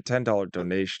the $10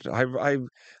 donation.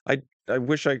 I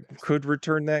wish I could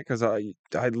return that because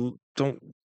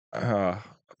don't. Uh,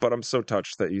 but I'm so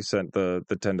touched that you sent the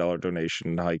 $10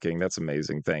 donation hiking. That's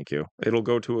amazing. Thank you. It'll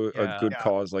go to a yeah. good yeah,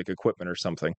 cause like equipment or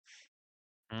something.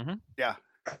 Mm-hmm. yeah,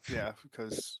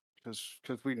 because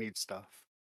we need stuff.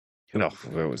 No, Because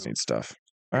we always need stuff.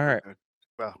 All we're right. good.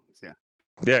 Well, yeah.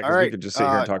 Yeah, All because we right, could just sit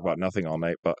here and talk about nothing all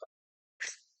night. But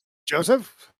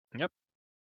Joseph, Yep.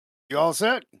 you all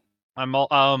set? I'm all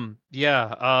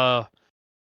yeah.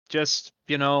 Just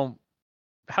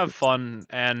have fun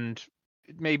and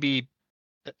maybe.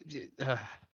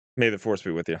 may the force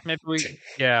be with you. Maybe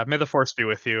may the force be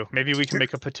with you. Maybe we can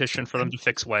make a petition for them to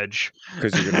fix Wedge.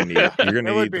 Because you're gonna need Yeah, you're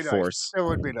gonna it would need the be nice. force. It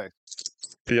would be nice.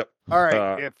 Yep. All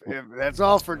right, if that's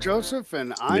all for Joseph,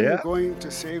 and I'm Yeah. going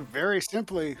to say very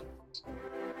simply,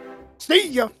 see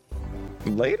ya.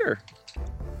 Later.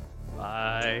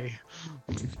 Bye.